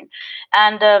fine.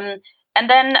 And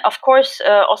then, of course,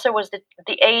 also was the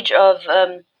age of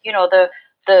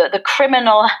the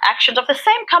criminal actions of the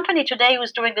same company today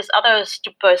who's doing this other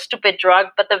stupid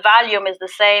drug, but the Valium is the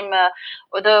same.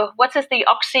 The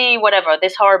Oxy, whatever,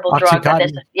 this horrible drug.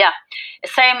 The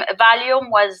same.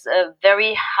 Valium was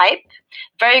very hype,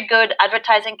 very good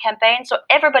advertising campaign. So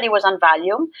everybody was on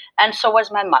Valium, and so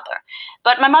was my mother.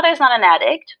 But my mother is not an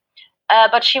addict.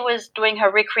 But she was doing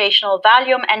her recreational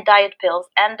Valium and diet pills.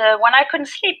 And when I couldn't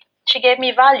sleep, she gave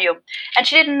me Valium, and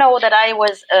she didn't know that I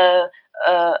was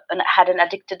had an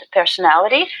addicted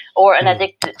personality, or an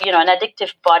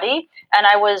addictive body, and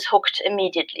I was hooked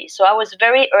immediately. So I was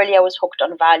very early. I was hooked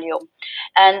on Valium,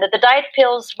 and the diet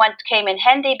pills came in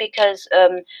handy because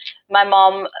my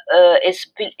mom is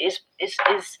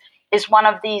one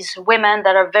of these women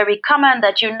that are very common,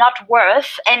 that you're not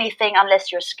worth anything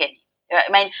unless you're skinny. I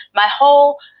mean,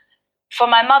 for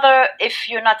my mother, if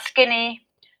you're not skinny,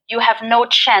 you have no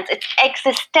chance. It's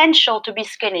existential to be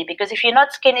skinny, because if you're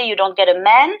not skinny, you don't get a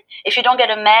man. If you don't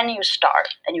get a man, you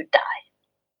starve and you die.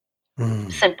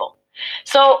 Simple.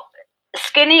 So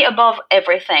skinny above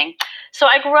everything. So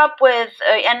I grew up with,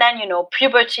 and then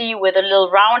puberty with the little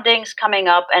roundings coming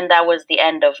up, and that was the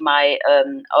end of my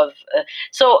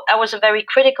So I was a very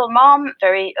critical mom,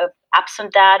 very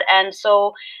absent dad, and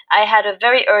so I had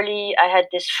I had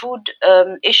this food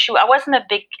issue. I wasn't a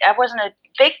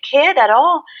big kid at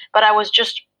all, but I was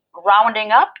just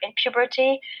rounding up in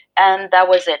puberty, and that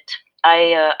was it.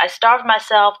 I starved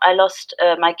myself. I lost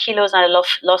my kilos, and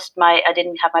I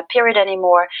didn't have my period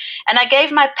anymore. And I gave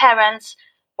my parents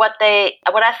what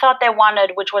I thought they wanted,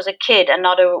 which was a kid and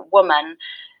not a woman,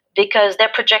 because their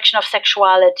projection of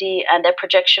sexuality and their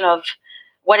projection of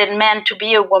what it meant to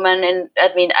be a woman, and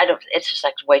it's just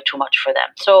like way too much for them.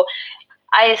 So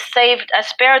I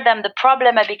spared them the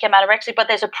problem. I became anorexic, but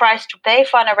there's a price to pay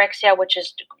for anorexia, which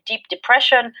is deep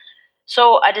depression. So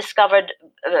I discovered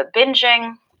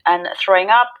binging and throwing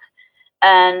up,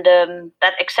 and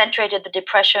that accentuated the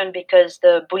depression because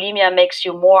the bulimia makes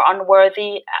you more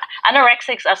unworthy.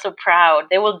 Anorexics are so proud;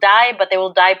 they will die, but they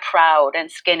will die proud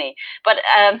and skinny. But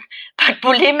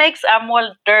bulimics are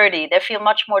more dirty; they feel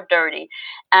much more dirty,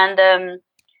 and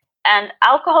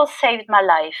alcohol saved my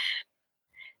life,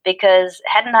 because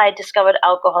hadn't I discovered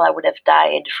alcohol, I would have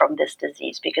died from this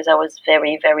disease, because I was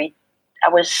very, very, I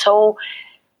was so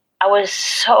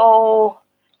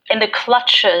in the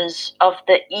clutches of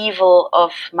the evil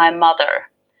of my mother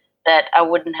that I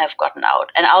wouldn't have gotten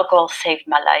out. And alcohol saved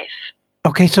my life.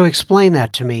 Okay, so explain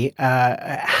that to me.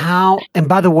 How, and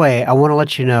by the way, I want to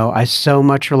let you know, I so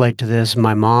much relate to this.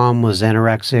 My mom was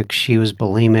anorexic. She was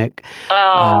bulimic.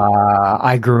 Oh,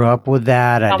 I grew up with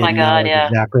that. I oh my didn't God, know yeah.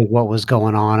 exactly what was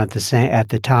going on at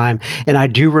the time. And I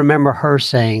do remember her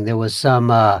saying there was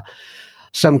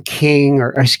some king,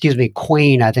 or excuse me,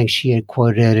 queen, I think she had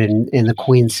quoted, and the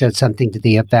queen said something to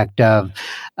the effect of,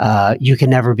 you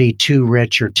can never be too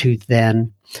rich or too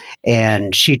thin.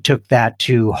 And she took that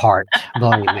to heart,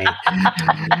 believe me.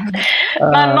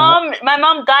 Uh, My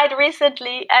mom died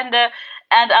recently, and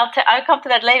I'll come to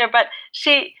that later. But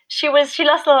she lost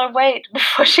a lot of weight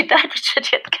before she died, because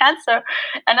she had cancer,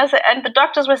 and the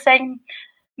doctors were saying,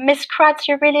 Miss Kratz,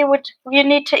 you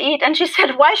need to eat. And she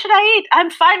said, why should I eat? I'm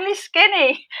finally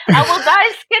skinny. I will die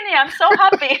skinny. I'm so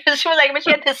happy. She was like, but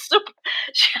she had this soup.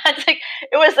 Like,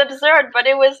 it was absurd, but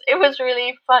it was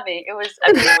really funny. It was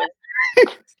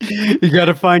you got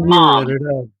to find humor in mom. it.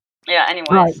 Huh? Yeah, anyway,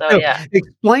 Right. so So yeah.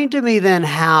 explain to me then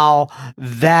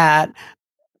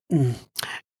mm,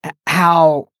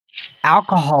 how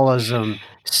alcoholism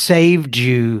saved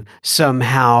you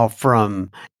somehow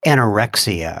from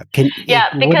anorexia.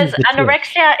 Yeah, What is because the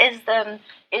twist? anorexia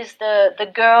is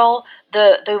the girl,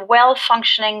 the well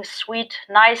functioning, sweet,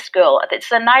 nice girl.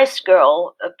 It's a nice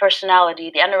girl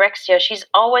personality. The anorexia, she's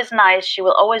always nice. She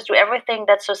will always do everything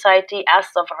that society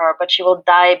asks of her, but she will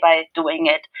die by doing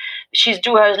it. She's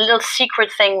do her little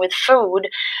secret thing with food.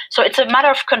 So it's a matter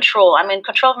of control. I'm in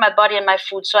control of my body and my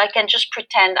food, so I can just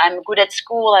pretend I'm good at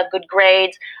school. I have good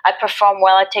grades. I perform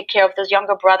well. I take care of those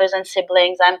younger brothers and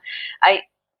siblings. I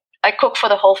I cook for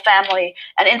the whole family,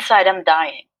 and inside I'm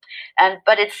dying.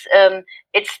 But it's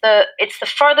the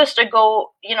furthest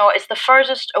ago, it's the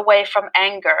furthest away from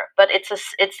anger. But it's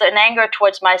an anger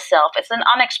towards myself. It's an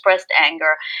unexpressed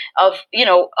anger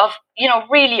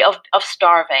really of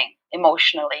starving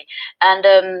emotionally, and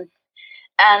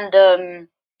and um,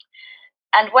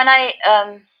 and when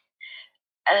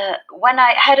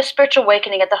I had a spiritual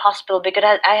awakening at the hospital, because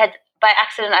I had by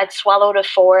accident I'd swallowed a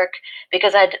fork,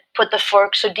 because I'd put the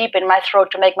fork so deep in my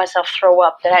throat to make myself throw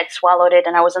up that I'd swallowed it,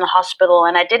 and I was in the hospital,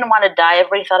 and I didn't want to die.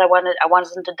 Everybody thought I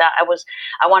wasn't to die.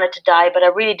 I wanted to die, but I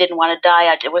really didn't want to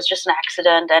die. It was just an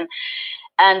accident,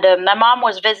 and my mom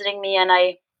was visiting me,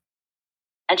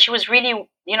 and she was really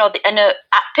in a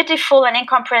pitiful and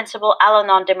incomprehensible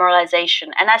Al-Anon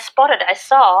demoralization, and I saw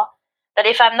that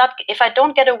if I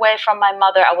don't get away from my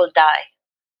mother, I will die.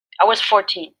 I was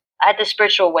 14. I had this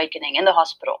spiritual awakening in the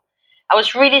hospital. I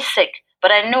was really sick,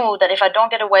 but I knew that if I don't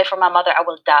get away from my mother, I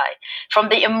will die from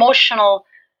the emotional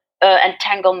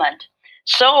entanglement.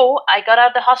 So I got out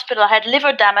of the hospital. I had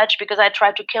liver damage because I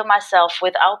tried to kill myself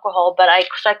with alcohol,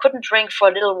 so I couldn't drink for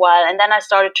a little while. And then I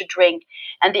started to drink.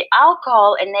 And the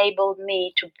alcohol enabled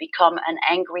me to become an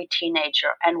angry teenager.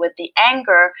 And with the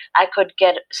anger, I could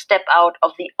step out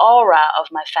of the aura of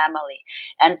my family.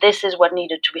 And this is what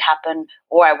needed to happen,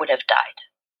 or I would have died.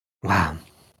 Wow.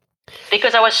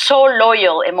 Because I was so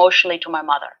loyal emotionally to my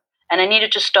mother. And I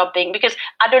needed to stop being, because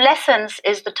adolescence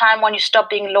is the time when you stop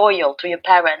being loyal to your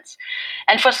parents.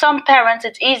 And for some parents,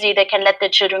 it's easy, they can let their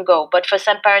children go. But for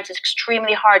some parents, it's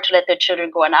extremely hard to let their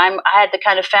children go. And I had the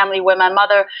kind of family where my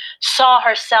mother saw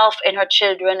herself in her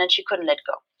children and she couldn't let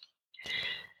go.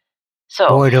 So,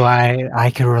 Boy, do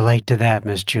I can relate to that,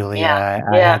 Miss Julia. yeah,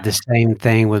 I yeah, had the same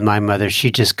thing with my mother.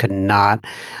 She just could not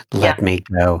yeah, let me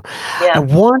go. I yeah.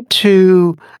 want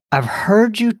to, I've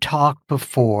heard you talk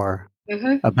before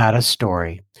Hmm. about a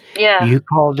story. Yeah. You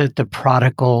called it the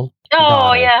prodigal Oh,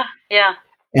 daughter. yeah, yeah.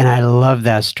 And I love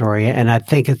that story. And I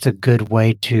think it's a good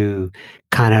way to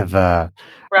kind of Wrap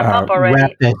up wrap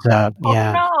already. this up. Oh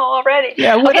Yeah. no, already.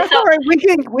 Yeah, well, Okay, that's so all right.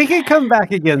 We can come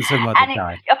back again some other and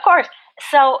time. of course,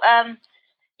 so I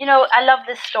love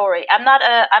this story. I'm not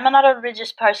a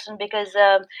religious person because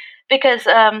oh,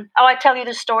 I tell you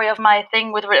the story of my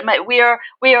thing with we are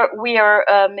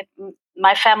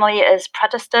my family is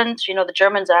Protestant. The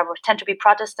Germans tend to be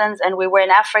Protestants, and we were in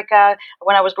Africa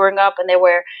when I was growing up, and they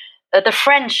were the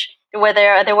French were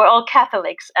there. They were all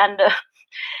Catholics, and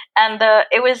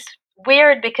it was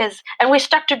weird because and we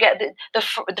stuck together.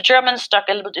 The Germans stuck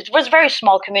a little bit. It was a very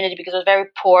small community because it was very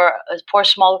poor, a poor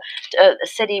small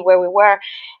city where we were,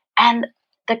 and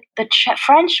the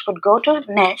French would go to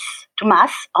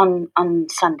mass on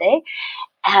Sunday,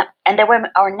 and they were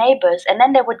our neighbors, and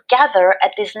then they would gather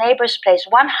at this neighbor's place,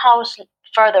 one house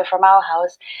further from our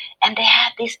house, and they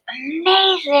had these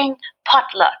amazing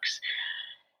potlucks.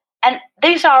 And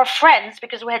these are our friends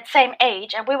because we had same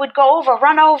age, and we would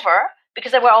run over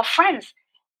because they were all friends,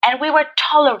 and we were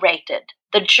tolerated.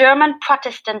 The German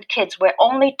Protestant kids were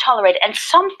only tolerated, and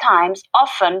sometimes,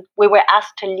 often, we were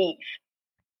asked to leave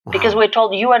because Wow. we were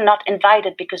told you are not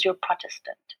invited because you're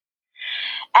Protestant.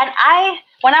 And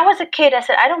when I was a kid, I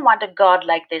said, I don't want a God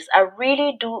like this. I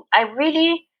really do.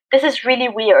 This is really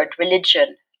weird,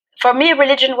 religion. For me,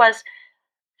 religion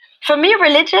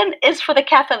is for the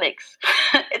Catholics.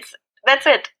 That's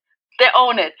it. They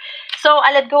own it. So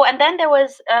I let go, and then there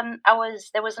was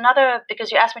another,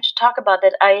 because you asked me to talk about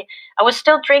that. I was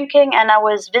still drinking, and I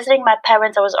was visiting my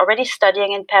parents. I was already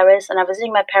studying in Paris, and I was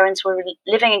visiting my parents who were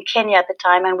living in Kenya at the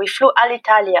time, and we flew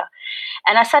Alitalia,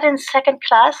 and I sat in second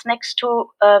class next to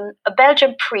a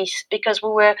Belgian priest because we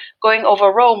were going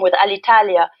over Rome with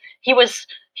Alitalia. He was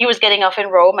getting off in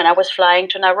Rome, and I was flying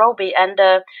to Nairobi, and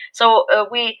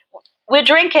we're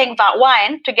drinking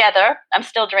wine together. I'm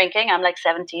still drinking. I'm like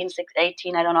 17,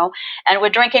 18, I don't know. And we're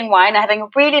drinking wine, having a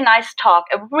really nice talk.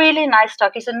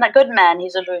 He's a good man.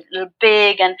 He's a little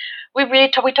big, and we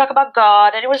talk about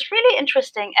God, and it was really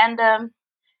interesting. And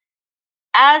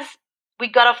as we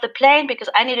got off the plane, because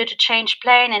I needed to change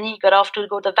plane, and he got off to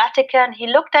go to the Vatican, he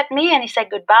looked at me and he said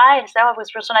goodbye and said, "Oh, it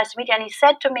was so nice to meet you." And he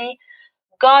said to me,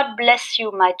 "God bless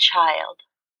you, my child."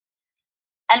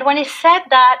 And when he said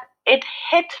that, it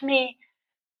hit me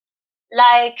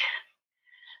like,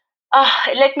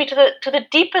 it led me to the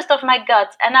deepest of my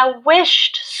guts, and I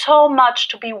wished so much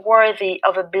to be worthy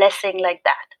of a blessing like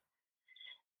that.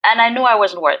 And I knew I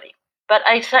wasn't worthy, but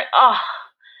I said,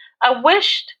 I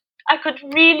wished I could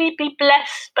really be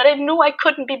blessed, but I knew I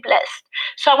couldn't be blessed.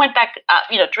 So I went back,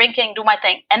 drinking, do my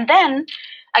thing, and then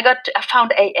I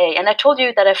found AA, and I told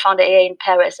you that I found AA in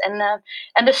Paris, and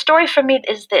the story for me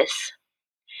is this.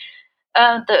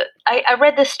 I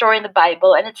read this story in the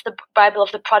Bible, and it's the Bible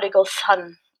of the prodigal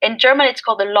son. In German, it's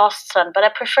called the lost son, but I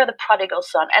prefer the prodigal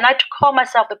son. And I call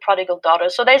myself the prodigal daughter.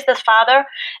 So there's this father,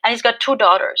 and he's got two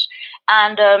daughters,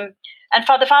 and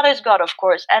the father is God, of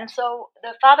course. And so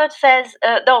the father says,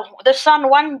 no, the son,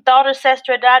 one daughter says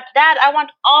to her dad, "Dad, I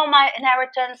want all my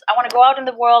inheritance. I want to go out in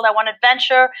the world. I want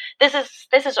adventure. This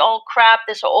is all crap.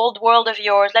 This old world of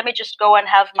yours. Let me just go and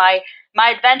have my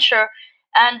adventure."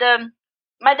 And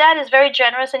my dad is very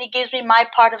generous, and he gives me my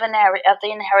part of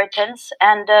the inheritance.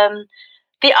 And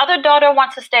the other daughter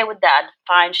wants to stay with dad.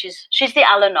 Fine, she's the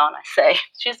Al-Anon, I say.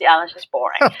 She's the Al-Anon, she's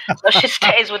boring. So she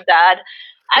stays with dad.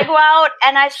 I go out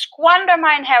and I squander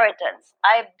my inheritance.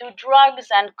 I do drugs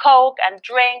and coke and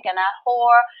drink and I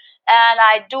whore,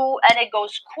 and it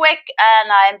goes quick,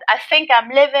 and I think I'm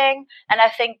living, and I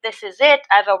think this is it.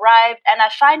 I've arrived, and I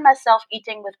find myself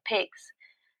eating with pigs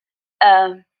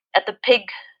at the pig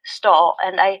stall.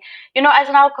 And as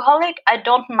an alcoholic, I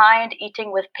don't mind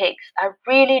eating with pigs. I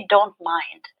really don't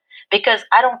mind, because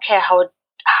I don't care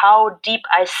how deep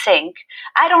I sink.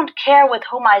 I don't care with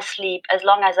whom I sleep as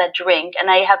long as I drink.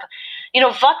 And I have,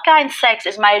 vodka and sex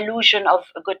is my illusion of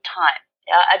a good time.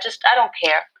 Yeah, I don't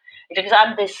care, because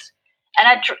I'm this, and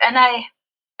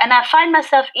I find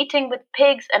myself eating with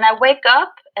pigs, and I wake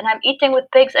up and I'm eating with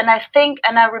pigs, and I think,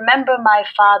 and I remember my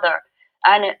father,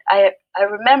 and I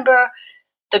remember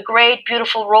the great,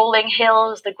 beautiful rolling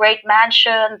hills, the great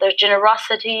mansion, the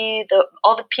generosity,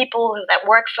 all the people that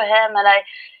work for him,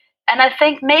 and I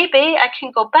think maybe I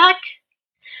can go back,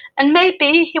 and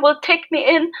maybe he will take me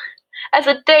in as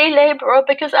a day laborer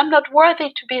because I'm not worthy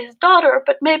to be his daughter,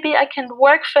 but maybe I can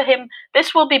work for him.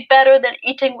 This will be better than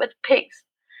eating with pigs.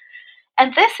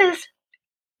 And this is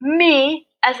me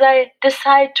as I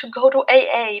decide to go to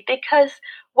AA, because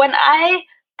when I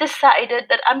decided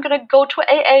that I'm going to go to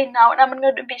AA now and I'm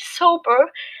going to be sober,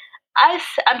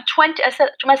 I'm 20. I said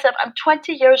to myself, I'm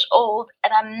 20 years old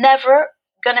and I'm never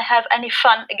going to have any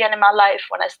fun again in my life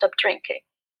when I stop drinking.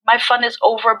 My fun is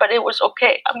over, but it was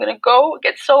okay. I'm going to go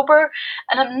get sober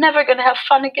and I'm never going to have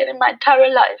fun again in my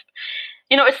entire life.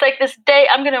 It's like this day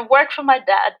I'm going to work for my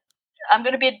dad. I'm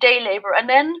going to be a day laborer. And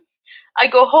then I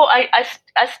go home, I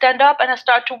stand up and I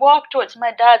start to walk towards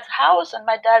my dad's house and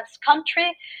my dad's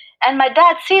country. And my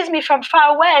dad sees me from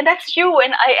far away. And that's you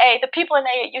in AA, the people in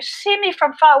AA. You see me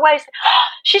from far away. Say, oh,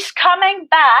 she's coming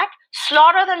back.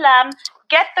 Slaughter the lamb,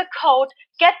 get the coat,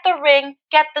 get the ring,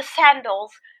 get the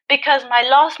sandals. Because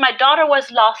my daughter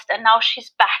was lost and now she's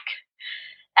back.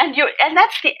 And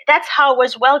that's how I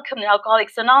was welcomed in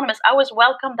Alcoholics Anonymous. I was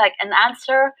welcomed like an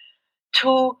answer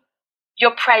to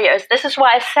your prayers. This is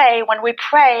why I say when we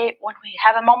pray, when we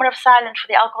have a moment of silence for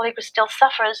the alcoholic who still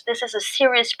suffers, this is a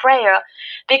serious prayer,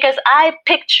 because I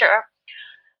picture,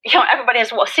 everybody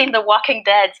has seen The Walking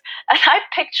Dead, and I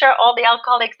picture all the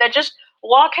alcoholics, they're just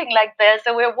walking like this,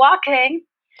 and we're walking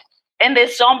in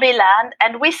this zombie land,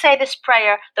 and we say this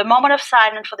prayer, the moment of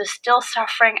silence for the still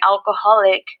suffering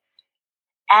alcoholic,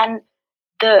 and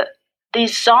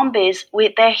these zombies,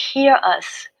 they hear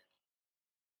us.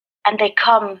 And they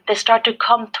start to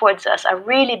come towards us. I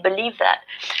really believe that.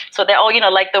 So they're all,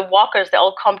 like the walkers, they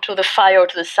all come to the fire or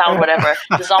to the sound, whatever,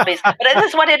 the zombies. But this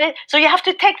is what it is. So you have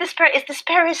to take this prayer. This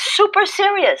prayer is super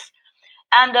serious.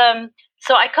 And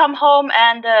so I come home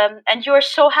and you're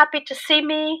so happy to see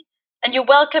me and you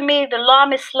welcome me. The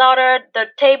lamb is slaughtered. The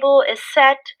table is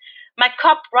set. My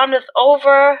cup runneth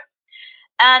over.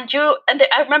 I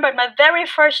remember at my very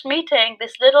first meeting,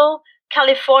 this little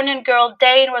Californian girl,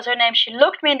 Dane was her name, she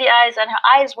looked me in the eyes and her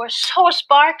eyes were so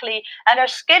sparkly and her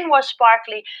skin was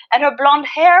sparkly and her blonde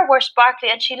hair were sparkly,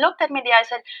 and she looked at me in the eyes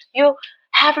and said, you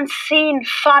haven't seen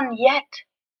fun yet.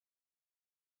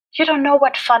 You don't know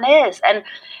what fun is. And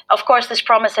of course this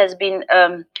promise has been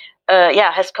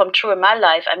has come true in my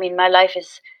life. I mean, my life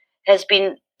has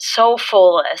been so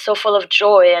full of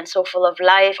joy and so full of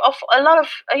life, of a lot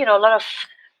of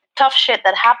tough shit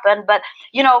that happened. But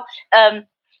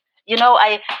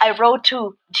I wrote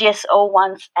to GSO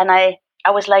once, and I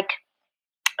was like,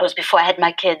 it was before I had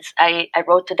my kids. I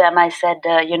wrote to them. I said,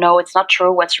 it's not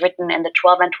true. What's written in the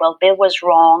 12 and 12 bill was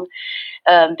wrong,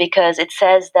 because it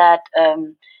says that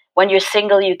when you're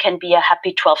single, you can be a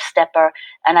happy 12-stepper.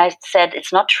 And I said,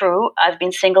 it's not true. I've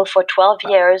been single for 12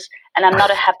 years, and I'm not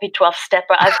a happy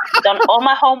 12-stepper. I've done all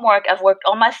my homework. I've worked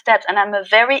all my steps, and I'm a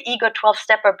very eager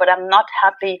 12-stepper, but I'm not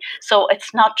happy. So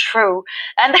it's not true.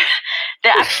 And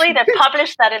they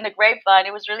published that in the Grapevine.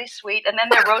 It was really sweet. And then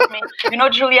they wrote me,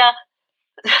 Julia,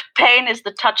 pain is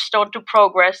the touchstone to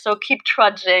progress, so keep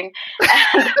trudging.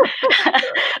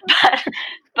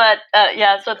 But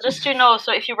so just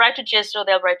so if you write to GSO,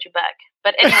 they'll write you back.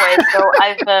 But anyway, so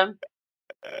I've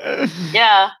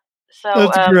so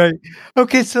that's great.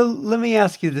 Okay, so let me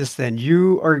ask you this then.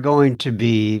 You are going to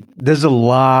be, there's a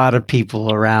lot of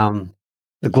people around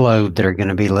the globe that are going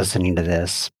to be listening to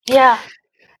this. Yeah.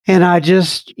 And I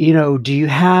just, do you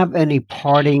have any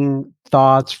parting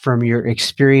thoughts from your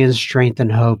experience, strength,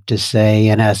 and hope to say,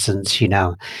 in essence,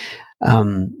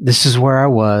 this is where I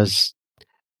was,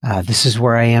 this is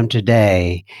where I am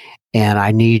today, and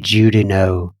I need you to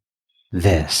know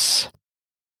this.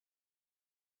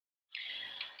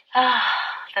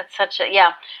 That's such a,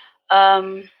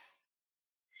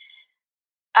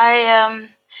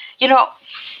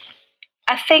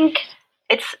 I think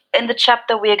it's in the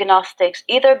chapter We Agnostics.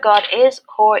 Either God is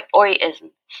or he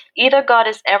isn't. Either God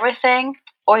is everything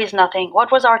or he's nothing.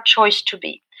 What was our choice to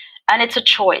be? And it's a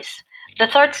choice. The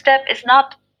third step is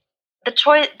not the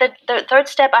choice. The third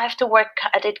step, I have to work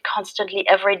at it constantly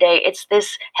every day. It's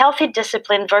this healthy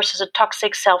discipline versus a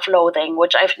toxic self-loathing,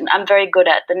 which I'm very good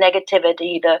at. The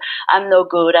negativity, I'm no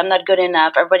good, I'm not good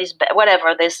enough, everybody's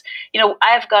whatever.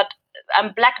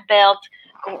 I'm black belt,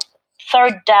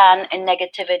 third dan in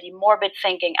negativity, morbid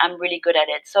thinking. I'm really good at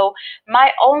it. So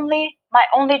my only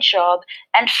job,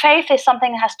 and faith is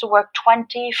something that has to work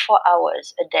 24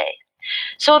 hours a day.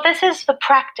 So this is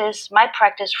my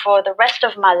practice for the rest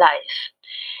of my life,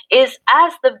 is,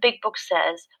 as the big book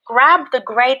says, grab the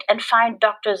great and fine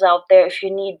doctors out there if you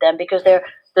need them, because they're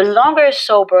The longer you're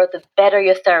sober, the better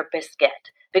your therapists get.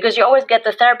 Because you always get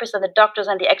the therapists and the doctors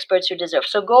and the experts you deserve.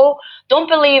 So don't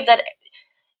believe that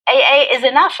AA is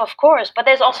enough, of course, but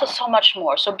there's also so much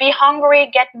more. So be hungry,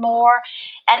 get more.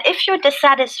 And if you're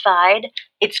dissatisfied,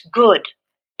 it's good.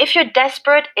 If you're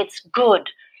desperate, it's good.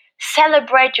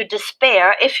 Celebrate your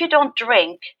despair if you don't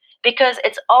drink, because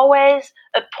it's always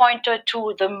a pointer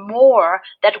to the more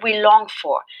that we long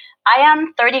for. I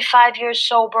am 35 years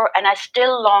sober and I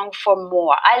still long for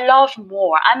more. I love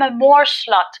more. I'm a more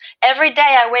slut. Every day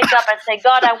I wake up and say,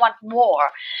 God, I want more.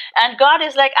 And God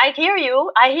is like, I hear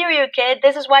you, kid.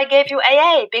 This is why I gave you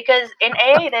AA, because in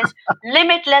AA there's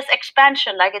limitless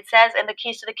expansion, like it says in the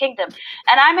Keys to the Kingdom.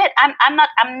 And I'm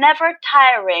never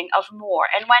tiring of more.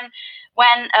 And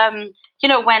when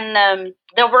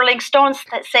the Rolling Stones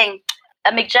sing,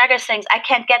 Mick Jagger sings, I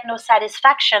can't get no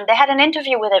satisfaction. They had an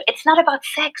interview with him. It's not about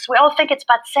sex. We all think it's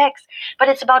about sex, but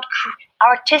it's about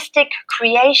artistic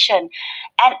creation.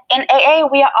 And in AA,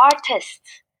 we are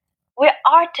artists. We're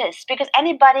artists, because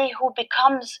anybody who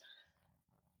becomes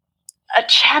a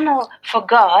channel for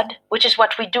God, which is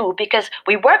what we do, because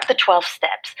we work the 12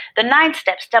 steps, the 9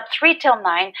 steps, step 3 till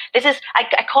 9. This is, I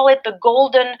call it the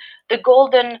golden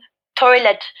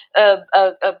toilet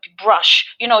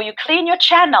brush. You clean your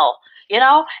channel,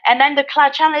 and then the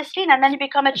channel is clean, and then you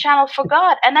become a channel for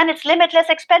God, and then it's limitless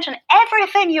expansion.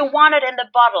 Everything you wanted in the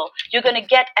bottle, you're going to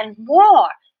get, and more.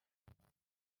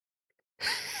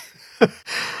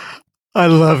 I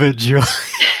love it, Julie.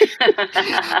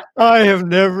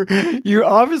 You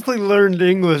obviously learned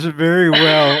English very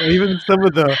well, even some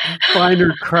of the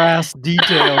finer crass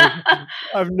details.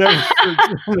 I've never heard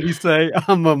somebody say,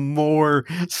 I'm a more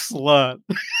slut.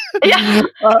 Yeah.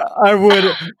 I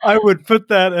would put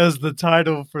that as the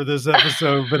title for this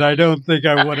episode, but I don't think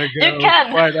I want to go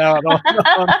quite out on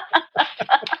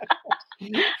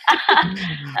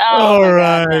All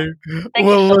right.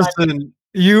 Well, listen,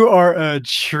 you are a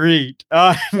treat.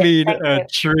 I mean, a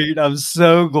treat. I'm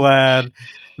so glad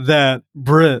that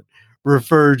Britt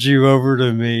referred you over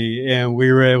to me and we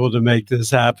were able to make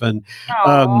this happen.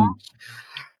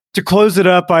 To close it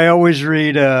up, I always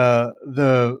read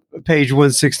the page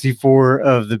 164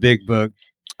 of the big book.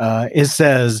 It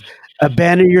says,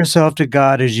 abandon yourself to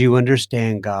God as you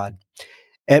understand God.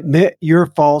 Admit your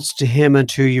faults to him and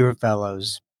to your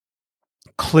fellows.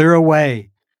 Clear away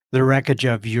the wreckage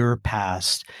of your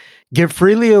past. Give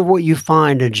freely of what you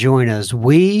find and join us.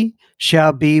 We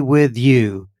shall be with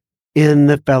you in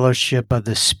the fellowship of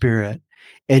the Spirit,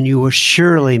 and you will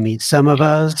surely meet some of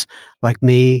us, like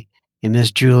me and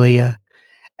Miss Julia,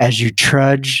 as you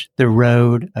trudge the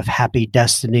road of happy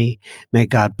destiny. May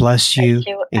God bless you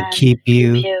and keep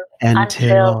you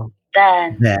until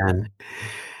then.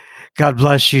 God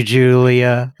bless you,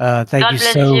 Julia. Thank you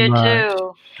so much.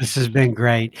 Too. This has been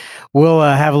great. We'll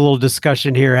have a little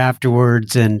discussion here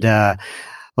afterwards, and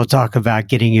we'll talk about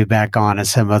getting you back on at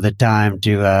some other time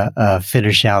to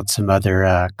finish out some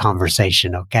other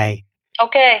conversation, okay?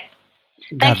 Okay.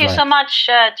 Thank you so much,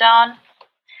 John.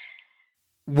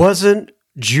 Wasn't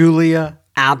Julia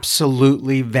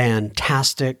absolutely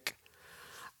fantastic?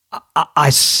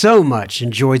 I so much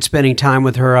enjoyed spending time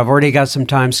with her. I've already got some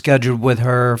time scheduled with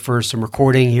her for some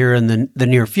recording here in the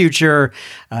near future.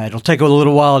 It'll take a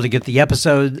little while to get the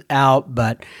episode out,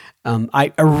 but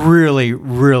I really,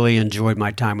 really enjoyed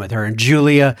my time with her. And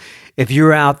Julia, if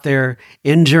you're out there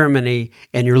in Germany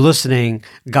and you're listening,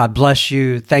 God bless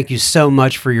you. Thank you so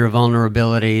much for your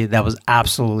vulnerability. That was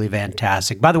absolutely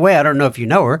fantastic. By the way, I don't know if you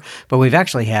know her, but we've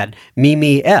actually had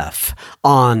Mimi F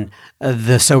on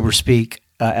the Sober Speak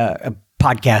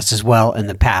podcast as well in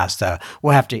the past.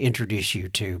 We'll have to introduce you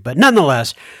to. But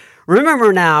nonetheless,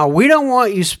 remember now, we don't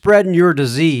want you spreading your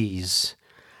disease,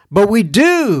 but we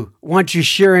do want you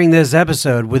sharing this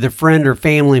episode with a friend or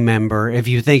family member if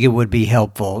you think it would be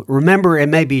helpful. Remember, it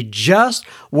may be just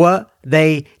what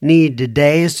they need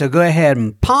today, so go ahead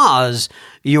and pause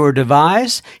your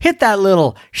device, hit that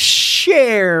little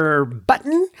share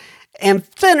button, and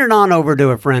send it on over to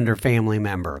a friend or family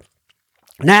member.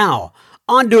 Now,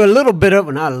 on to a lot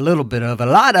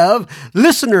of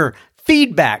listener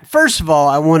feedback. First of all,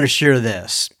 I want to share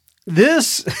this.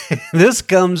 This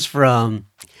comes from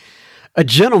a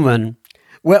gentleman.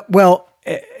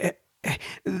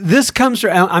 This comes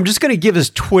from, I'm just going to give his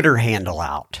Twitter handle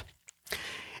out.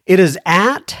 It is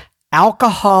at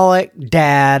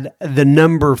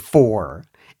alcoholicdad4,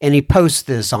 and he posts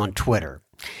this on Twitter.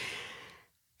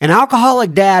 And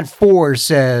Alcoholic Dad 4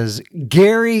 says,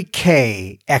 Gary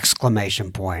K!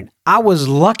 Exclamation point. I was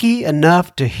lucky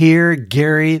enough to hear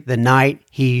Gary the night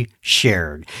he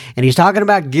shared. And he's talking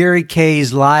about Gary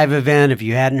K's live event. If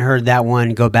you hadn't heard that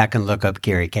one, go back and look up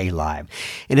Gary K live.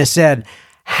 And it said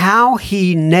how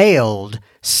he nailed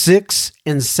 6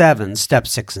 and 7, step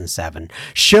 6 and 7,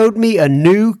 showed me a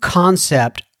new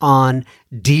concept on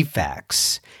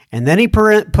defects. And then he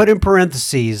put in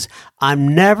parentheses,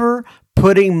 I'm never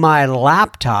putting my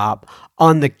laptop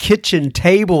on the kitchen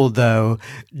table, though.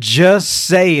 Just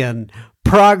saying,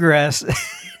 progress,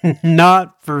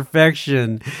 not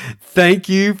perfection. Thank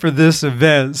you for this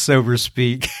event, Sober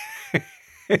Speak.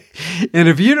 And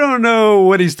if you don't know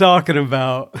what he's talking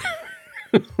about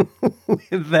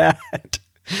with that,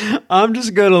 I'm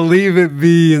just going to leave it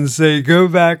be and say, go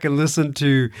back and listen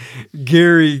to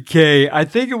Gary K. I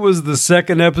think it was the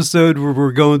second episode where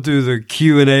we're going through the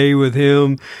Q&A with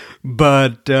him,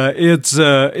 but it's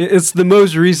the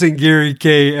most recent Gary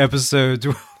K episode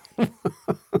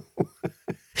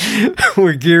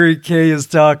where Gary K is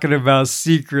talking about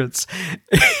secrets.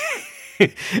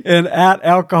 And at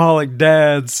Alcoholic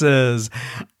Dad says,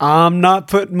 I'm not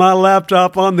putting my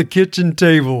laptop on the kitchen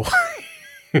table.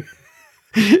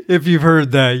 If you've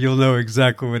heard that, you'll know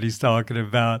exactly what he's talking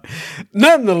about.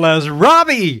 Nonetheless,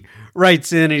 Robbie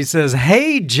writes in and he says,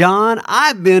 Hey, John,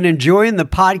 I've been enjoying the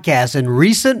podcast in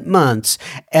recent months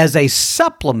as a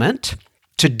supplement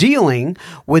to dealing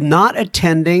with not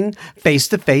attending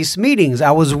face-to-face meetings.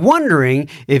 I was wondering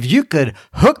if you could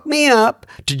hook me up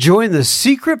to join the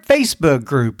secret Facebook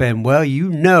group. And well, you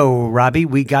know, Robbie,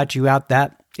 we got you out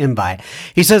that invite.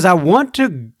 He says, I want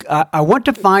to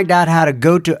find out how to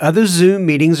go to other Zoom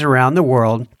meetings around the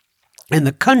world and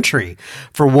the country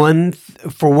for one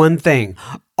thing.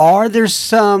 Are there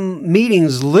some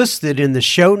meetings listed in the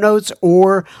show notes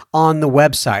or on the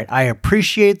website? I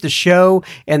appreciate the show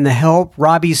and the help.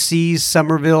 Robbie C.,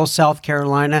 Somerville, South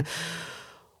Carolina.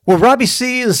 Well, Robbie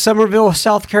C. in Somerville,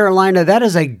 South Carolina, that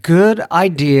is a good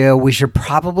idea. We should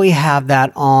probably have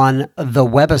that on the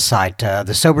website,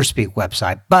 the SoberSpeak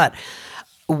website, but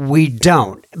we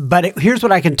don't. But here's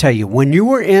what I can tell you. When you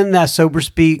were in that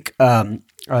SoberSpeak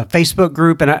Facebook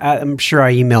group, and I'm sure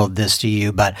I emailed this to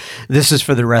you, but this is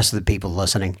for the rest of the people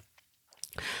listening.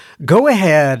 Go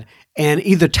ahead and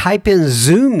either type in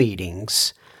Zoom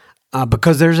meetings,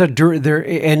 because there's in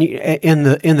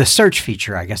the search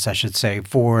feature, I guess I should say,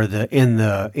 for in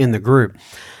the group.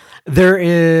 There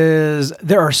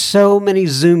are so many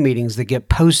Zoom meetings that get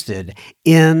posted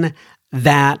in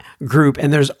that group,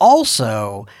 and there's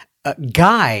also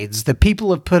guides that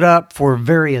people have put up for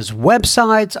various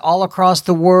websites all across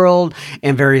the world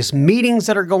and various meetings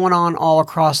that are going on all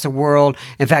across the world.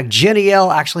 In fact, Jenny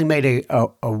L actually made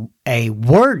a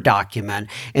Word document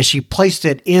and she placed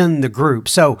it in the group.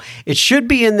 So it should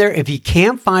be in there. If you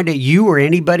can't find it, you or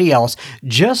anybody else,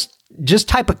 just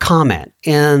type a comment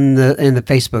in the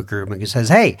Facebook group and it says,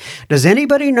 hey, does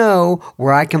anybody know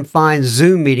where I can find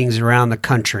Zoom meetings around the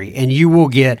country? And you will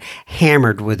get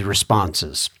hammered with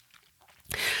responses.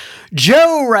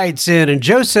 Joe writes in, and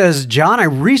Joe says, John, I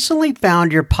recently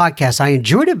found your podcast. I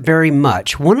enjoyed it very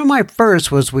much. One of my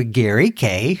first was with Gary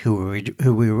K.,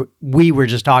 who we were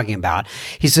just talking about.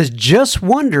 He says, just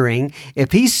wondering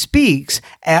if he speaks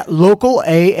at local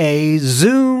AA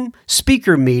Zoom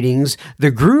speaker meetings.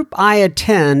 The group I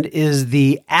attend is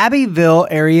the Abbeville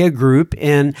area group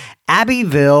in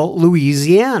Abbeville,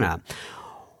 Louisiana.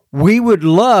 We would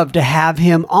love to have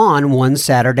him on one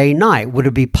Saturday night. Would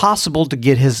it be possible to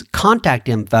get his contact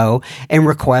info and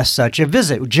request such a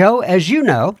visit? Joe, as you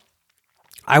know,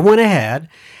 I went ahead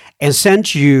and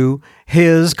sent you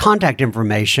his contact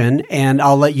information, and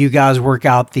I'll let you guys work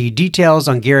out the details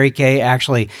on Gary K.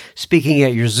 actually speaking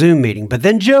at your Zoom meeting. But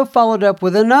then Joe followed up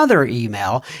with another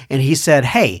email, and he said,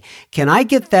 hey, can I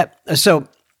get that? So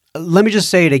let me just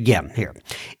say it again here.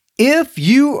 If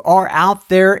you are out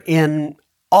there in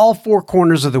all four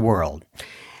corners of the world,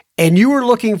 and you were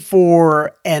looking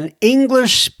for an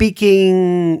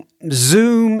English-speaking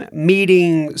Zoom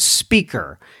meeting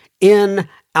speaker in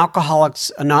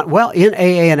Alcoholics Anonymous, in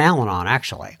AA and Al-Anon,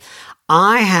 actually,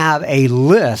 I have a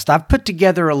list. I've put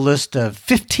together a list of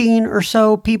 15 or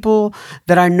so people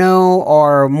that I know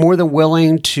are more than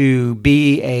willing to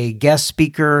be a guest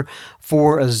speaker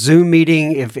for a Zoom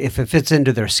meeting if it fits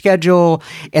into their schedule.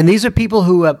 And these are people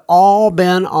who have all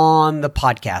been on the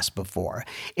podcast before.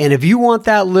 And if you want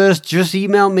that list, just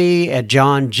email me at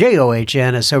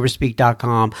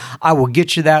johnjohn@soberspeak.com. I will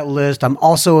get you that list. I'm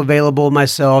also available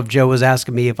myself. Joe was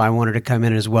asking me if I wanted to come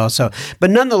in as well.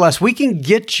 But nonetheless, we can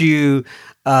get you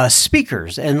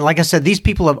speakers. And like I said, these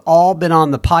people have all been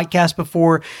on the podcast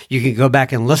before. You can go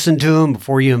back and listen to them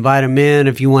before you invite them in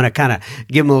if you want to kind of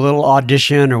give them a little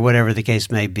audition or whatever the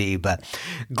case may be. But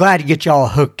glad to get you all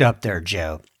hooked up there,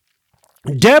 Joe.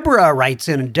 Deborah writes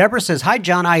in, and Deborah says, "Hi,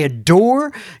 John. I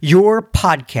adore your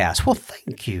podcast." Well,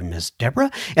 thank you, Miss Deborah.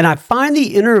 And I find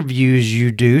the interviews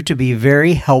you do to be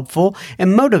very helpful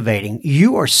and motivating.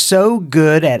 You are so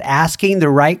good at asking the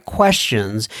right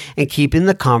questions and keeping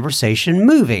the conversation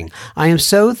moving. I am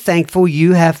so thankful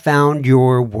you have found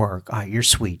your work. Oh, you're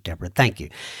sweet, Deborah. Thank you.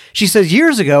 She says,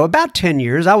 years ago, about 10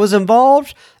 years, I was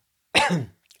involved,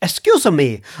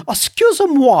 excuse-moi,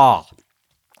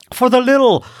 for the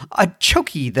little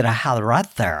chokey that I had right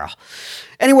there.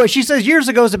 Anyway, she says, years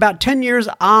ago, it's about 10 years,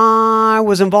 I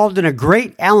was involved in a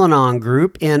great Al-Anon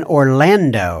group in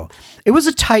Orlando. It was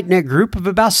a tight-knit group of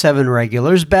about 7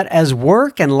 regulars, but as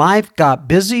work and life got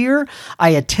busier, I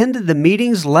attended the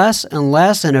meetings less and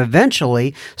less and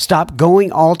eventually stopped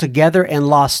going altogether and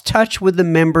lost touch with the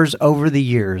members over the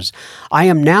years. I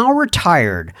am now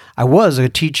retired. I was a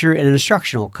teacher and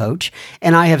instructional coach,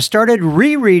 and I have started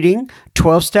rereading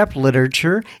 12-step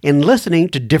literature and listening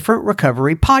to different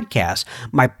recovery podcasts.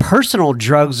 My personal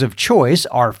drugs of choice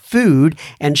are food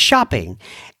and shopping,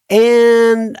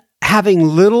 and having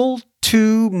little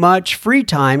too much free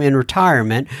time in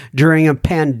retirement during a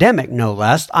pandemic, no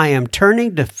less, I am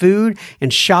turning to food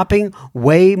and shopping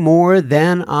way more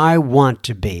than I want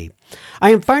to be.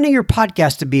 I am finding your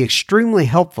podcast to be extremely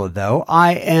helpful, though.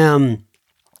 I am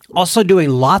also doing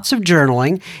lots of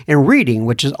journaling and reading,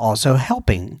 which is also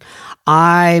helping.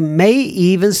 I may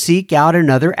even seek out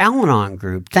another Al-Anon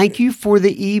group. Thank you for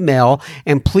the email,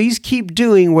 and please keep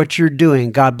doing what you're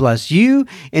doing. God bless you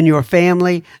and your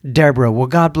family, Deborah. Well,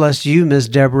 God bless you, Miss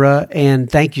Deborah, and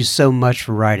thank you so much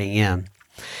for writing in.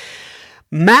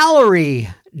 Mallory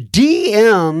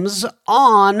DMs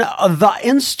on the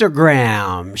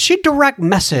Instagram. She direct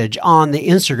message on the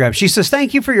Instagram. She says,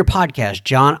 "Thank you for your podcast,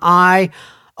 John. I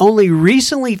only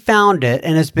recently found it,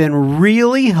 and it's been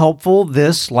really helpful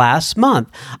this last month.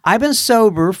 I've been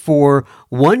sober for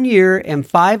 1 year and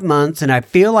 5 months, and I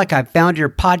feel like I found your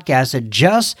podcast at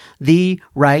just the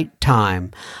right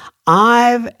time.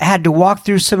 I've had to walk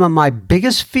through some of my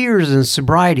biggest fears in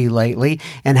sobriety lately,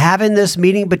 and having this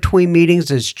meeting between meetings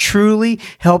is truly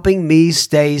helping me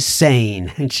stay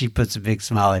sane." And she puts a big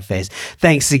smiley face.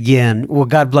 Thanks again. Well,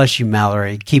 God bless you,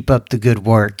 Mallory. Keep up the good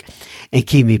work and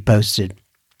keep me posted.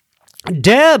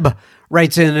 Deb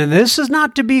writes in, and this is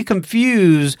not to be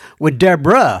confused with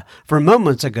Deborah from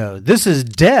moments ago. This is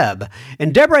Deb.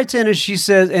 And Deb writes in, and she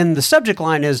says, and the subject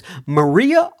line is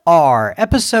Maria R.,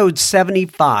 episode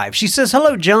 75. She says,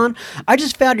 "Hello, John. I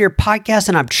just found your podcast,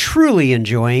 and I'm truly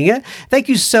enjoying it. Thank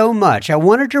you so much. I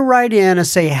wanted to write in and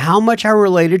say how much I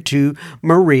related to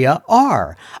Maria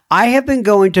R. I have been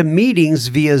going to meetings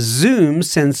via Zoom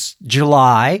since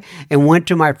July and went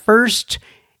to my first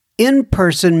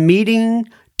in-person meeting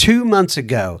 2 months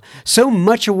ago. So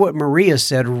much of what Maria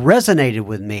said resonated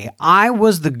with me. I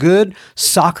was the good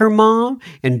soccer mom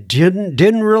and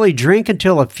didn't really drink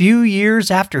until a few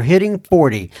years after hitting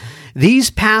 40.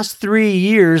 These past 3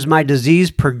 years, my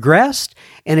disease progressed,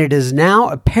 and it is now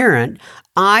apparent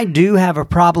I do have a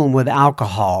problem with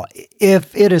alcohol.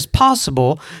 If it is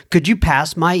possible, could you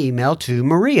pass my email to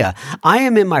Maria? I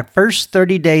am in my first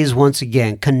 30 days once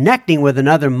again. Connecting with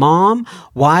another mom,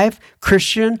 wife,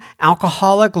 Christian,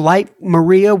 alcoholic like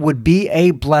Maria would be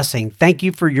a blessing. Thank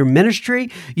you for your ministry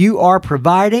you are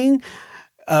providing.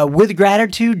 With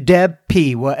gratitude, Deb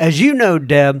P." Well, as you know,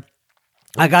 Deb,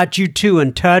 I got you two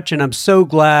in touch, and I'm so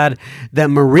glad that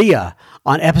Maria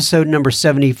on episode number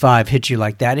 75 hit you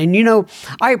like that. And you know,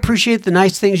 I appreciate the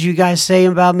nice things you guys say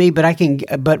about me,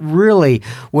 but really,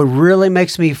 what really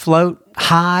makes me float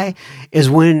high is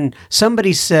when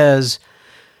somebody says,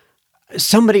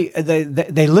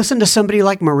 they listen to somebody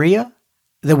like Maria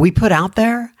that we put out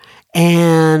there,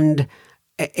 and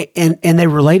they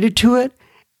related to it,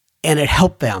 and it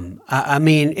helped them. I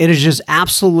mean, it is just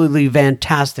absolutely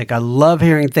fantastic. I love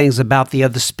hearing things about the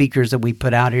other speakers that we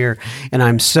put out here, and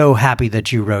I'm so happy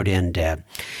that you wrote in, Deb.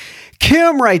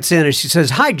 Kim writes in and she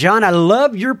says, "Hi, John. I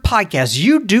love your podcast.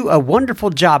 You do a wonderful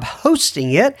job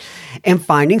hosting it and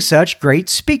finding such great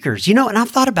speakers." You know, and I've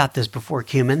thought about this before,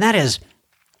 Kim, and that is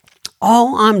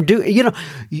all I'm doing. You know,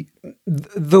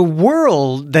 the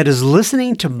world that is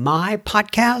listening to my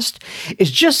podcast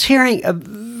is just hearing a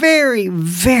very,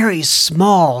 very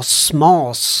small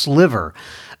sliver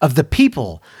of the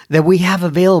people that we have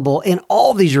available in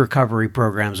all these recovery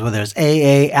programs, whether it's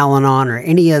AA, Al-Anon, or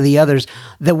any of the others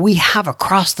that we have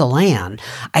across the land.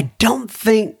 I don't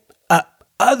think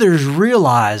others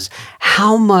realize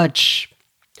how much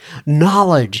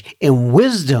knowledge and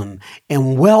wisdom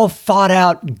and well thought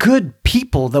out good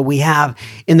people that we have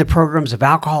in the programs of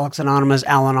Alcoholics Anonymous,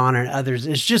 Al-Anon, and others.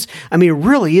 It's just, I mean, it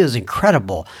really is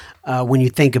incredible when you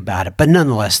think about it. But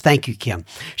nonetheless, thank you, Kim.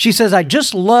 She says, I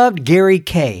just loved Gary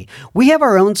K. We have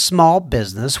our own small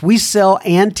business. We sell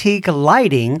antique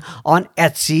lighting on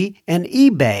Etsy and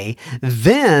eBay.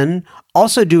 Then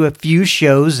also do a few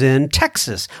shows in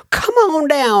Texas. Come on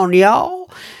down,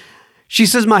 y'all. She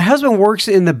says, my husband works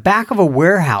in the back of a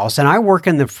warehouse and I work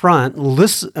in the front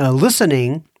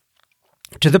listening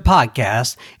to the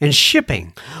podcast and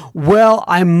shipping. Well,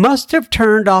 I must have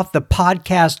turned off the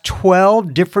podcast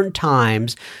 12 different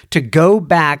times to go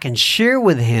back and share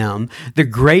with him the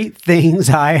great things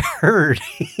I heard.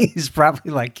 He's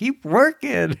probably like, keep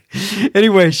working.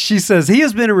 Anyway, she says, he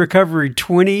has been in recovery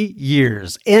 20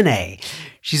 years, NA.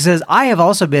 She says, I have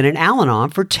also been in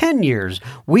Al-Anon for 10 years.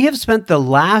 We have spent the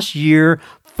last year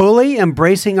fully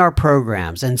embracing our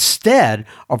programs instead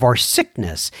of our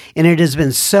sickness, and it has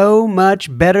been so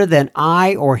much better than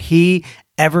I or he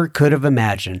ever could have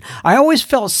imagined. I always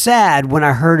felt sad when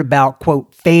I heard about,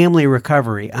 quote, family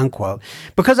recovery, unquote,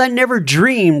 because I never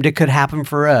dreamed it could happen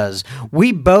for us.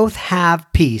 We both have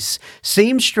peace.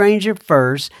 Seems strange at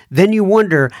first, then you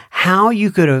wonder how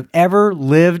you could have ever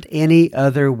lived any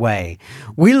other way.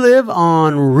 We live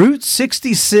on Route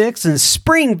 66 in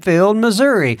Springfield,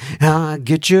 Missouri.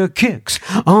 Get your kicks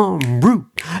on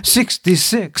Route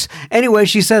 66. Anyway,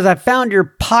 she says, I found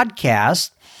your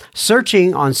podcast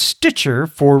searching on Stitcher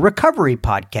for recovery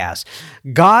podcasts.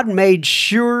 God made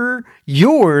sure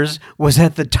yours was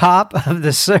at the top of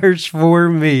the search for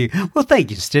me. Well,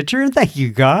 thank you, Stitcher, and thank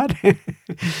you, God.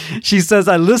 She says,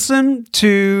 I listen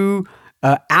to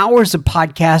hours of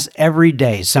podcasts every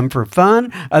day, some for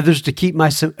fun, others to keep my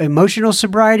emotional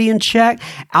sobriety in check.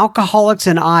 Alcoholics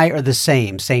and I are the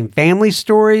same family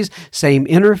stories, same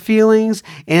inner feelings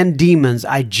and demons.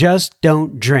 I just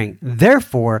don't drink.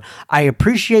 Therefore, I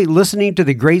appreciate listening to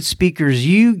the great speakers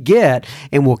you get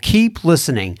and will keep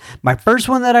listening. My first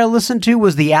one that I listened to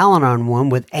was the Al-Anon one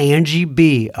with Angie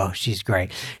B. Oh, she's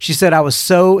great. She said, I was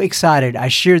so excited. I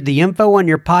shared the info on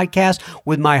your podcast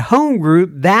with my home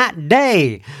group that day.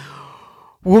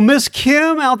 Well, Miss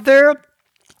Kim out there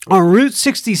on Route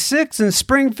 66 in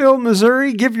Springfield,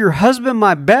 Missouri, give your husband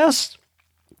my best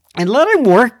and let him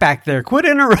work back there. Quit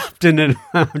interrupting it.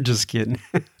 I'm just kidding.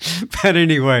 But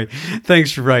anyway,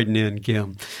 thanks for writing in,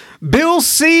 Kim. Bill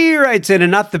C. writes in,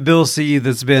 and not the Bill C.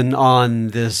 that's been on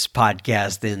this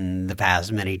podcast in the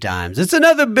past many times. It's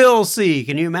another Bill C.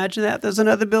 Can you imagine that? There's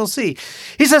another Bill C.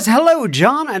 He says, hello,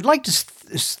 John. I'd like to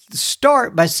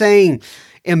start by saying,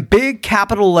 in big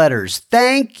capital letters,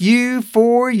 thank you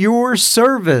for your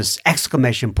service!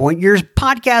 Exclamation point. Your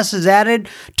podcast is added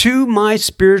to my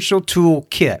spiritual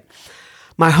toolkit.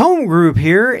 My home group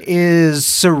here is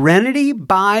Serenity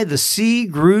by the Sea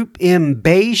Group in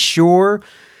Bay Shore,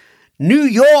 New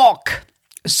York.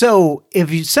 So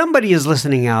if somebody is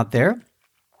listening out there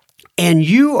and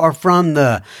you are from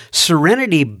the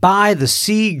Serenity by the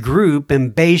Sea Group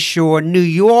in Bay Shore, New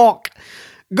York,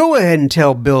 go ahead and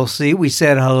tell Bill C. we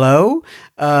said hello,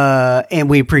 and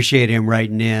we appreciate him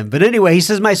writing in. But anyway, he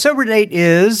says, my sober date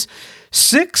is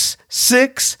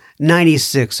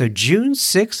 6/6/96, so June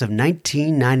 6th of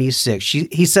 1996.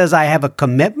 He says, I have a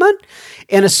commitment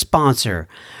and a sponsor.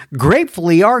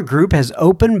 Gratefully, our group has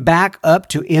opened back up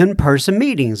to in-person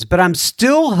meetings, but I'm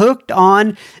still hooked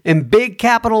on, in big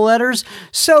capital letters,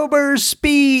 sober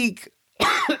speak.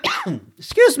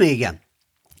 Excuse me again.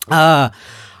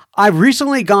 I've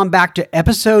recently gone back to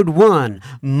episode 1,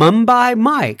 Mumbai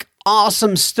Mike.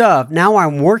 Awesome stuff. Now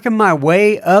I'm working my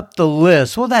way up the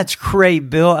list. Well, that's great,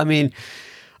 Bill. I mean,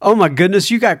 oh my goodness,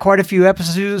 you got quite a few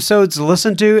episodes to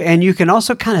listen to, and you can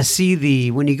also kind of see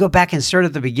when you go back and start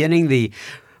at the beginning, the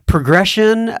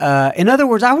progression. In other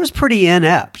words, I was pretty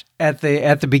inept at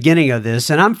the beginning of this,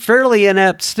 and I'm fairly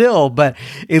inept still, but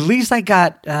at least I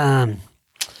got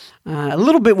a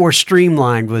little bit more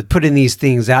streamlined with putting these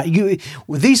things out.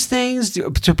 With these things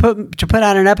to put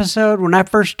out an episode when I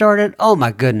first started, oh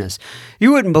my goodness,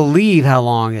 you wouldn't believe how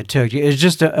long it took you. It's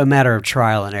just a matter of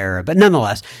trial and error. But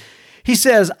nonetheless, he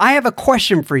says, I have a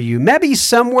question for you. Maybe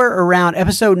somewhere around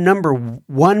episode number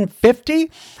 150,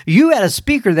 you had a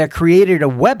speaker that created a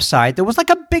website that was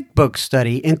like a big book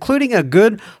study, including a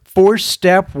good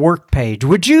 4-step work page.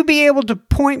 Would you be able to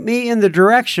point me in the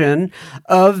direction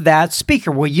of that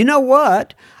speaker? Well, you know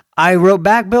what? I wrote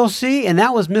back, Bill C., and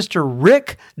that was Mr.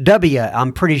 Rick W.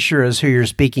 I'm pretty sure is who you're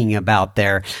speaking about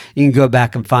there. You can go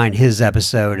back and find his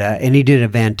episode, and he did a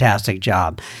fantastic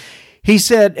job. He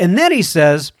said, and then he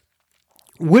says,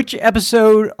 Which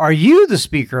episode are you the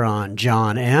speaker on,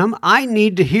 John M? I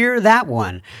need to hear that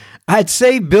one. I'd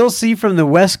say Bill C. from the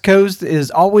West Coast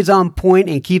is always on point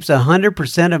and keeps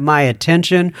 100% of my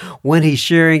attention when he's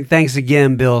sharing. Thanks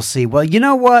again, Bill C. Well, you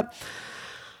know what?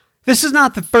 This is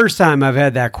not the first time I've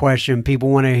had that question. People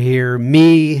want to hear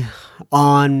me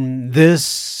on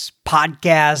this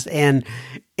podcast. And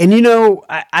you know,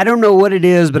 I don't know what it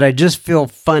is, but I just feel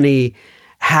funny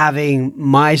having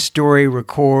my story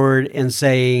record and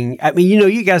saying, I mean, you know,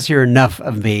 you guys hear enough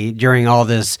of me during all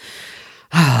this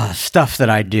stuff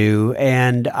that I do,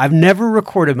 and I've never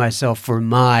recorded myself for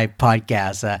my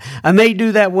podcast. I may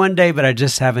do that one day, but I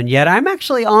just haven't yet. I'm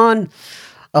actually on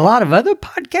a lot of other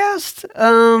podcasts.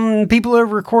 People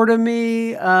have recorded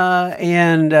me,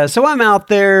 and so I'm out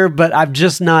there, but I've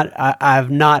just not,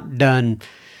 I've not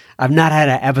had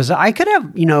an episode. I could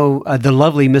have, you know, the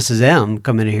lovely Mrs. M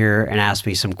come in here and ask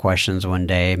me some questions one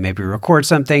day, maybe record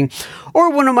something,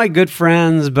 or one of my good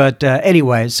friends. But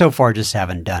anyway, so far just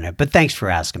haven't done it. But thanks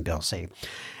for asking, Bill C.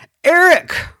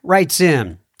 Eric writes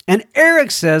in, and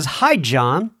Eric says, "Hi,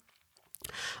 John.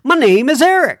 My name is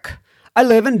Eric. I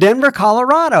live in Denver,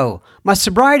 Colorado. My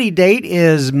sobriety date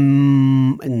is,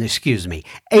 April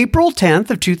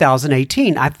 10th of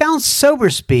 2018. I found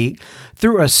SoberSpeak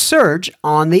through a search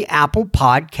on the Apple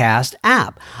Podcast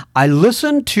app. I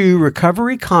listen to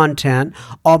recovery content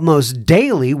almost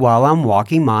daily while I'm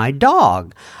walking my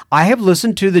dog. I have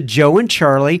listened to the Joe and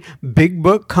Charlie Big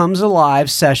Book Comes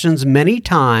Alive sessions many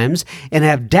times and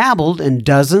have dabbled in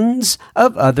dozens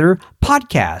of other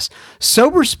podcasts.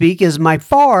 SoberSpeak is my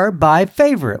far by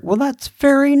favorite." Well, that's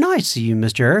very nice of you,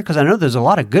 Mr. Eric, because I know there's a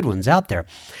lot of good ones out there.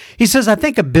 He says, "I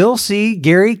think of Bill C.,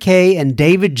 Gary K., and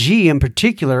David G. in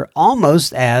particular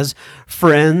almost as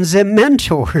friends and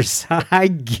mentors." I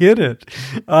get it.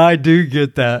 I do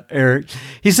get that, Eric.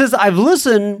 He says, I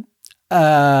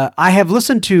have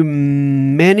listened to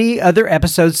many other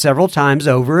episodes several times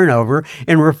over and over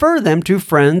and refer them to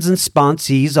friends and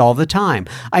sponsees all the time.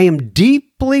 I am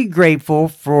deeply grateful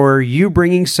for you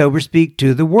bringing SoberSpeak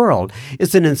to the world.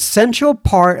 It's an essential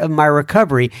part of my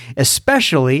recovery,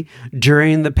 especially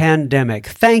during the pandemic.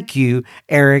 Thank you,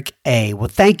 Eric A. Well,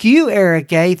 thank you,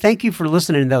 Eric A. Thank you for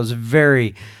listening. That was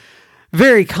very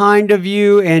kind of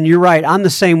you, and you're right. I'm the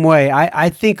same way. I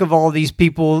think of all these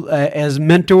people as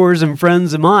mentors and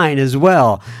friends of mine as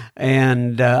well,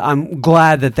 and I'm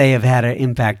glad that they have had an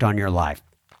impact on your life.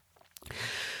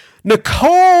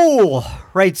 Nicole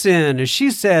writes in, and she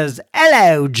says,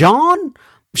 "Hello, John."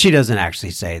 She doesn't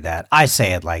actually say that. I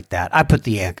say it like that. I put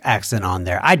the accent on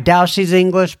there. I doubt she's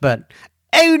English, but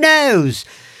who knows?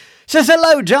 Says,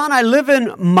 "Hello, John. I live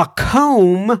in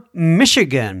Macomb,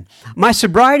 Michigan. My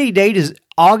sobriety date is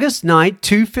August 9th,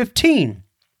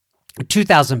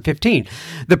 2015.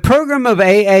 The program of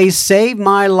AA saved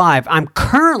my life. I'm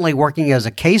currently working as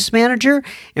a case manager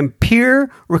and peer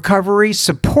recovery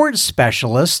support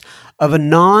specialist of a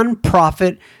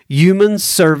nonprofit human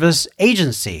service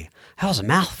agency." That was a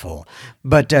mouthful,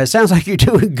 but sounds like you're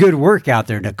doing good work out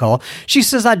there, Nicole. She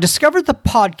says, "I discovered the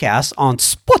podcast on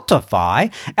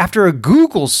Spotify after a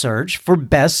Google search for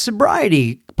best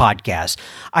sobriety podcast.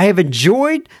 I have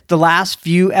enjoyed the last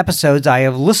few episodes I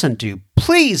have listened to.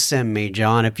 Please send me,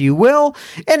 John, if you will,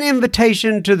 an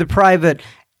invitation to the private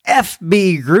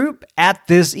FB group at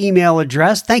this email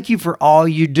address. Thank you for all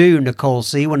you do, Nicole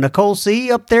C. Well, Nicole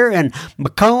C. up there in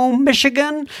Macomb,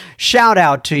 Michigan, shout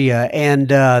out to you, and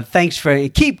thanks for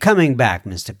keep coming back,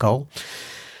 Miss Nicole.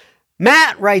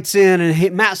 Matt writes in,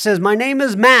 and Matt says, "My name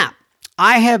is Matt.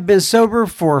 I have been sober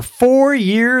for 4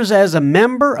 years as a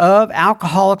member of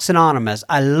Alcoholics Anonymous.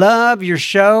 I love your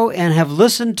show and have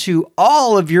listened to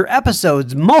all of your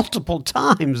episodes multiple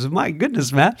times." My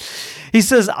goodness, Matt. He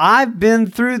says, "I've been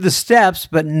through the steps,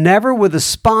 but never with a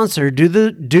sponsor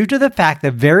due to the fact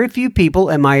that very few people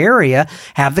in my area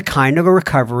have the kind of a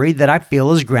recovery that I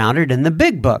feel is grounded in the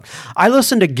Big Book. I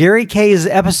listen to Gary K's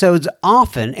episodes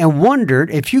often and wondered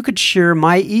if you could share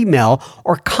my email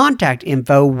or contact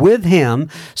info with him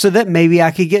so that maybe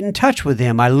I could get in touch with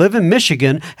him. I live in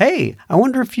Michigan. Hey, I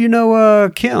wonder if you know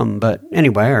Kim. But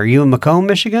anyway, are you in Macomb,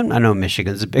 Michigan? I know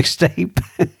Michigan's a big state.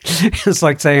 It's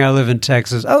like saying I live in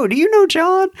Texas. Oh, do you know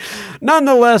John?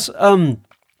 Nonetheless,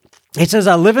 it says,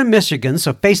 "I live in Michigan,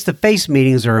 so face-to-face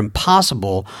meetings are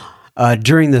impossible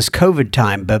during this COVID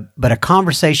time, but a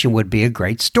conversation would be a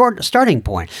great starting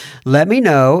point. Let me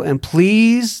know, and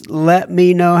please let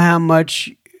me know how much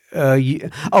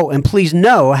and please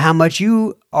know how much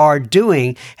you are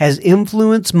doing has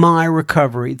influenced my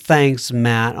recovery. Thanks,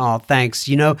 Matt." Oh, thanks.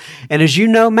 And as you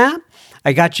know, Matt,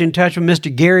 I got you in touch with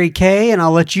Mr. Gary K, and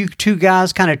I'll let you two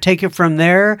guys kind of take it from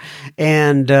there.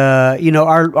 And,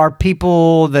 our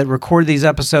people that record these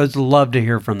episodes love to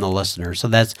hear from the listeners. So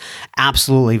that's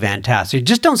absolutely fantastic.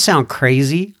 Just don't sound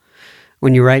crazy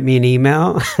when you write me an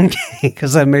email,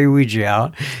 because I may read you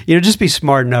out. Just be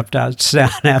smart enough to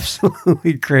sound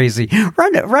absolutely crazy.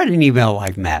 Write an email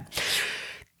like Matt.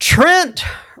 Trent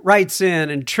writes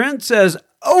in, and Trent says,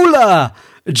 "Hola,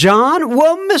 John."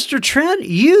 Well, Mr. Trent,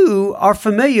 you are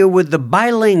familiar with the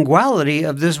bilinguality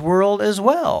of this world as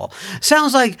well.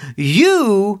 Sounds like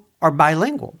you are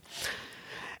bilingual.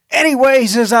 Anyway, he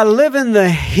says, "I live in the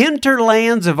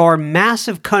hinterlands of our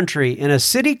massive country in a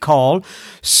city called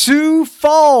Sioux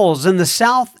Falls in the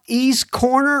southeast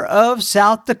corner of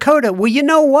South Dakota." Well, you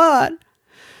know what?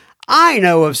 I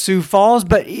know of Sioux Falls,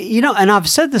 but, and I've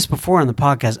said this before on the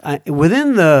podcast,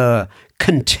 within the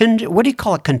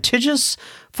contiguous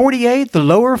 48, the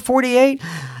lower 48,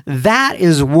 that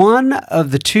is one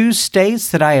of the two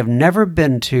states that I have never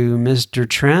been to, Mr.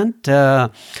 Trent.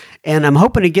 And I'm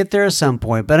hoping to get there at some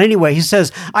point. But anyway, he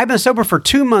says, "I've been sober for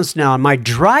 2 months now, and my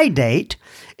dry date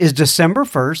is December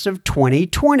 1st of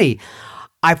 2020.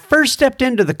 I first stepped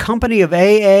into the company of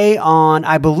AA on,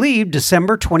 I believe,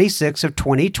 December 26th of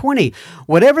 2020,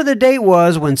 whatever the date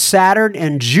was when Saturn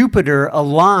and Jupiter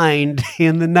aligned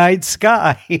in the night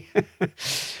sky."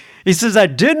 He says, "I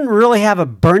didn't really have a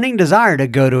burning desire to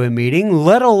go to a meeting,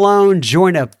 let alone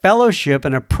join a fellowship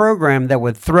in a program that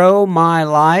would throw my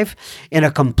life in a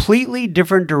completely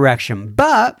different direction.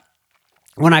 But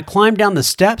when I climbed down the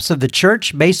steps of the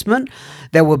church basement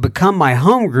that would become my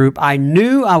home group, I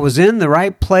knew I was in the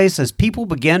right place as people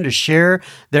began to share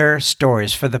their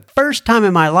stories. For the first time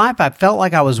in my life, I felt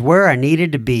like I was where I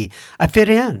needed to be. I fit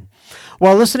in.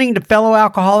 While listening to fellow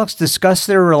alcoholics discuss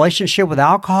their relationship with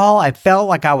alcohol, I felt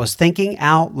like I was thinking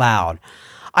out loud.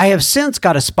 I have since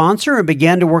got a sponsor and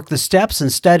began to work the steps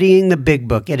and studying the big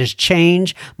book. It has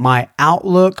changed my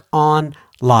outlook on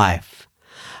life.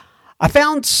 I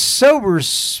found Sober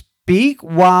Speak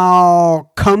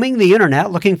while combing the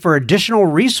internet looking for additional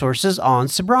resources on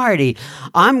sobriety.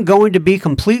 I'm going to be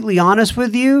completely honest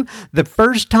with you. The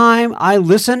first time I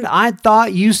listened, I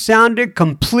thought you sounded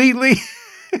completely...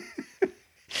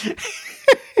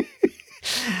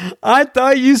 I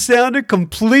thought you sounded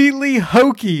completely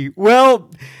hokey. Well,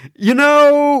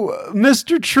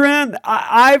 Mr. Trent,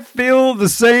 I feel the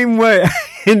same way.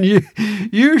 And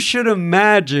you should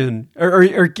imagine, or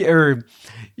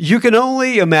you can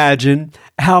only imagine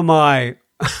how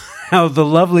the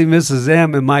lovely Mrs.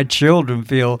 M and my children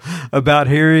feel about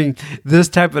hearing this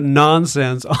type of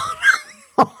nonsense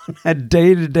on a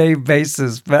day-to-day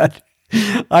basis. But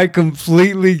I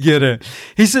completely get it.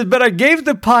 He said, "But I gave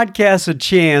the podcast a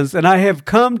chance and I have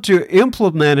come to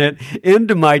implement it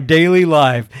into my daily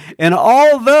life. And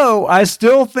although I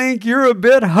still think you're a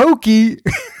bit hokey,"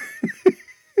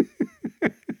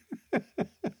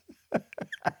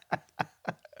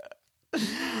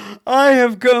 "I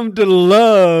have come to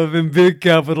love," in big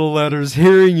capital letters,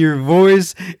 "hearing your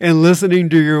voice and listening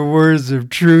to your words of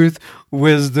truth,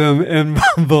 wisdom, and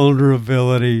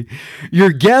vulnerability. Your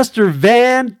guests are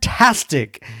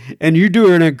fantastic, and you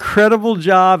do an incredible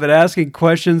job at asking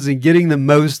questions and getting the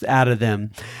most out of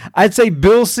them. I'd say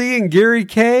Bill C. and Gary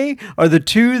K. are the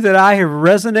two that I have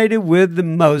resonated with the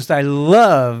most. I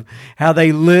love how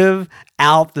they live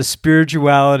out the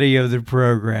spirituality of the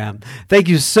program. Thank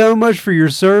you so much for your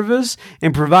service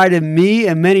and providing me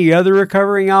and many other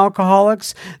recovering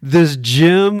alcoholics this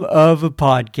gem of a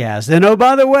podcast. And oh,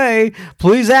 by the way,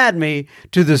 please add me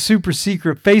to the super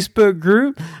secret Facebook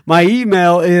group. My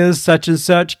email is such and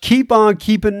such. Keep on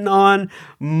keeping on.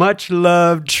 Much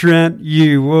love, Trent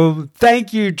Yu." Well,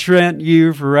 thank you, Trent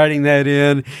Yu, for writing that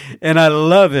in. And I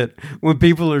love it when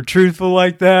people are truthful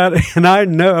like that. And I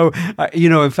know,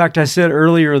 in fact, I said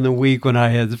earlier in the week when I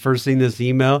had first seen this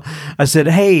email, I said,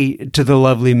 "Hey," to the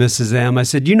lovely Mrs. M, I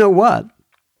said, "You know what?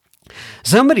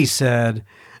 Somebody said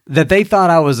that they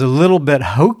thought I was a little bit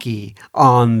hokey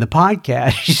on the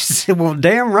podcast." She said, "Well,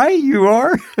 damn right you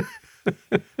are."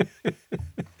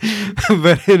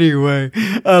 But anyway,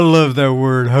 I love that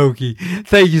word, hokey.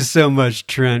 Thank you so much,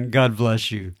 Trent. God bless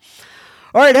you.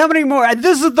 All right, how many more?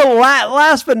 This is the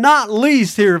last but not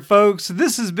least here, folks.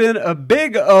 This has been a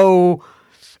big O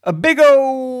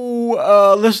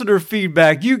listener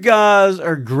feedback. You guys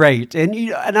are great,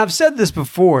 and I've said this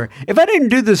before. If I didn't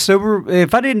do this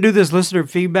listener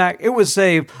feedback, it would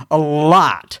save a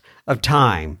lot of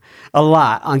time,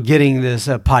 on getting this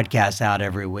podcast out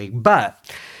every week. But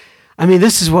I mean,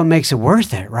 this is what makes it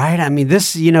worth it, right? I mean,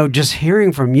 this, just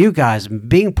hearing from you guys,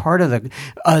 being part of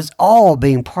us all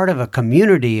being part of a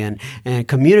community and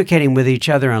communicating with each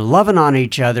other and loving on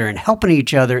each other and helping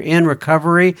each other in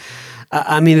recovery.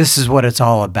 I mean, this is what it's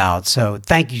all about. So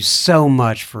thank you so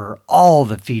much for all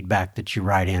the feedback that you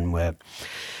write in with.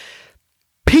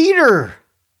 Peter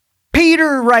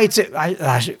writes it.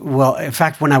 Well, in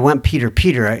fact, when I went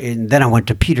Peter, and then I went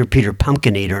to Peter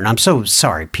Pumpkin Eater, and I'm so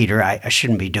sorry, Peter. I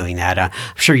shouldn't be doing that. I'm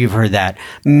sure you've heard that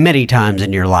many times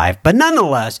in your life. But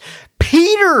nonetheless,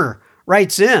 Peter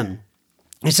writes in.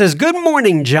 He says, "Good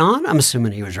morning, John." I'm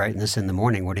assuming he was writing this in the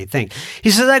morning. What do you think?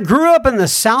 He says, "I grew up in the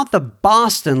south of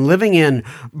Boston, living in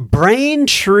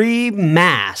Braintree,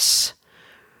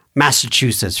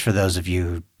 Massachusetts, for those of you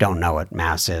who don't know what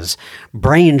Mass is.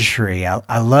 Braintree.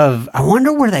 I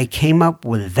wonder where they came up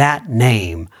with that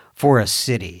name for a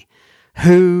city.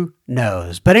 Who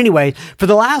knows? But anyway, for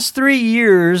the last 3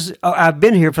 years, I've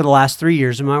been here for the last 3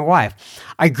 years with my wife.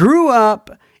 I grew up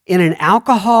in an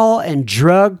alcohol and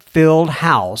drug-filled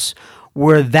house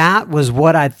where that was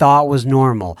what I thought was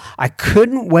normal. I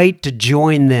couldn't wait to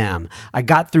join them. I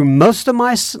got through most of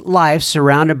my life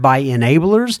surrounded by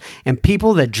enablers and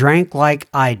people that drank like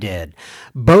I did.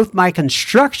 Both my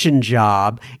construction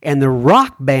job and the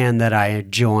rock band that I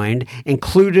had joined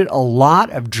included a lot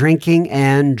of drinking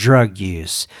and drug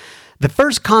use. The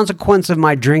first consequence of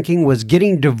my drinking was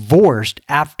getting divorced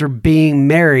after being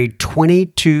married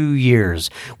 22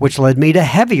 years, which led me to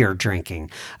heavier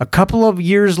drinking. A couple of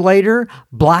years later,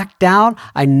 blacked out,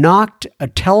 I knocked a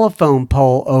telephone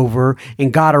pole over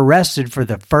and got arrested for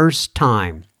the first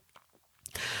time.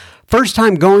 First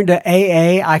time going to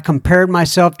AA, I compared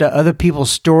myself to other people's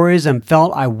stories and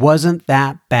felt I wasn't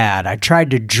that bad. I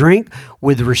tried to drink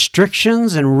with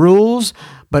restrictions and rules,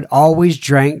 but always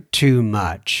drank too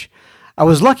much. I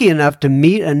was lucky enough to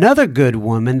meet another good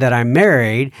woman that I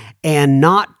married, and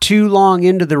not too long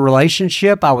into the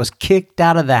relationship, I was kicked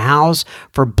out of the house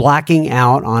for blacking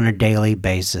out on a daily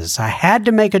basis. I had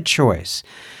to make a choice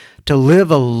to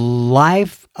live a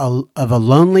life of a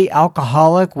lonely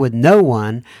alcoholic with no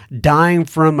one, dying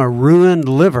from a ruined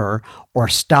liver, or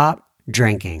stop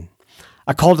drinking.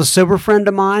 I called a sober friend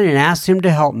of mine and asked him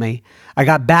to help me. I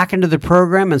got back into the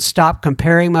program and stopped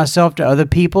comparing myself to other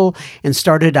people and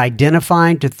started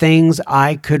identifying to things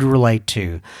I could relate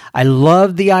to. I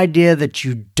love the idea that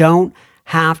you don't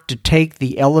have to take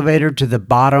the elevator to the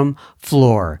bottom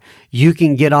floor. You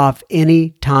can get off any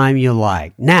time you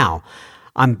like. Now,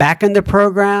 I'm back in the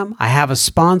program. I have a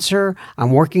sponsor.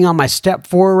 I'm working on my step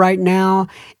 4 right now.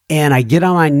 And I get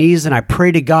on my knees and I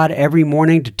pray to God every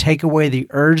morning to take away the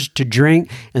urge to drink.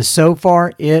 And so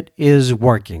far, it is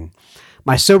working.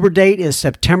 My sober date is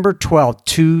September 12th,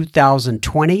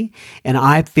 2020, and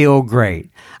I feel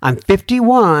great. I'm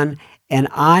 51, and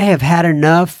I have had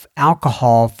enough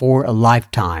alcohol for a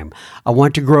lifetime. I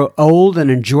want to grow old and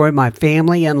enjoy my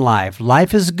family and life.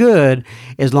 Life is good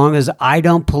as long as I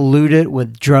don't pollute it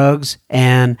with drugs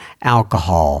and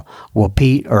alcohol. Well,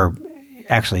 Pete,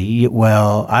 actually,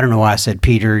 I don't know why I said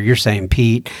Peter. You're saying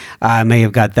Pete. I may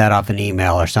have got that off an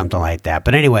email or something like that.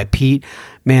 But anyway, Pete,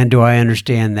 man, do I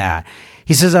understand that.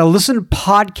 He says, I listen to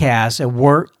podcasts at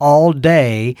work all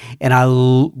day, and I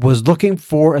was looking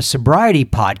for a sobriety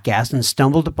podcast and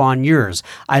stumbled upon yours.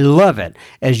 I love it.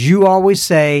 As you always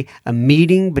say, a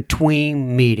meeting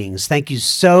between meetings. Thank you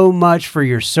so much for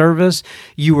your service.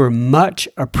 You were much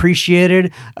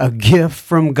appreciated. A gift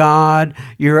from God,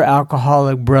 your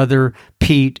alcoholic brother,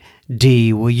 Pete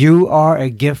D. Well, you are a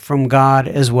gift from God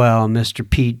as well, Mr.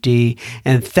 Pete D.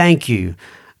 And thank you,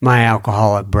 my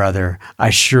alcoholic brother. I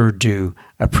sure do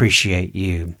appreciate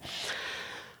you.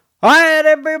 All right,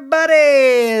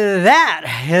 everybody,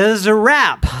 that is a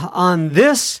wrap on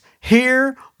this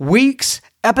here week's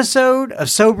episode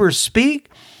of Sober Speak.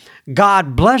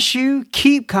 God bless you.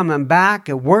 Keep coming back.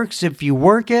 It works if you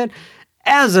work it.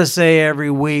 As I say every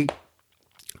week,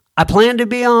 I plan to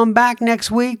be on back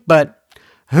next week, but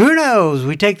who knows?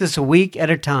 We take this a week at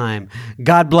a time.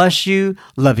 God bless you.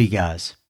 Love you guys.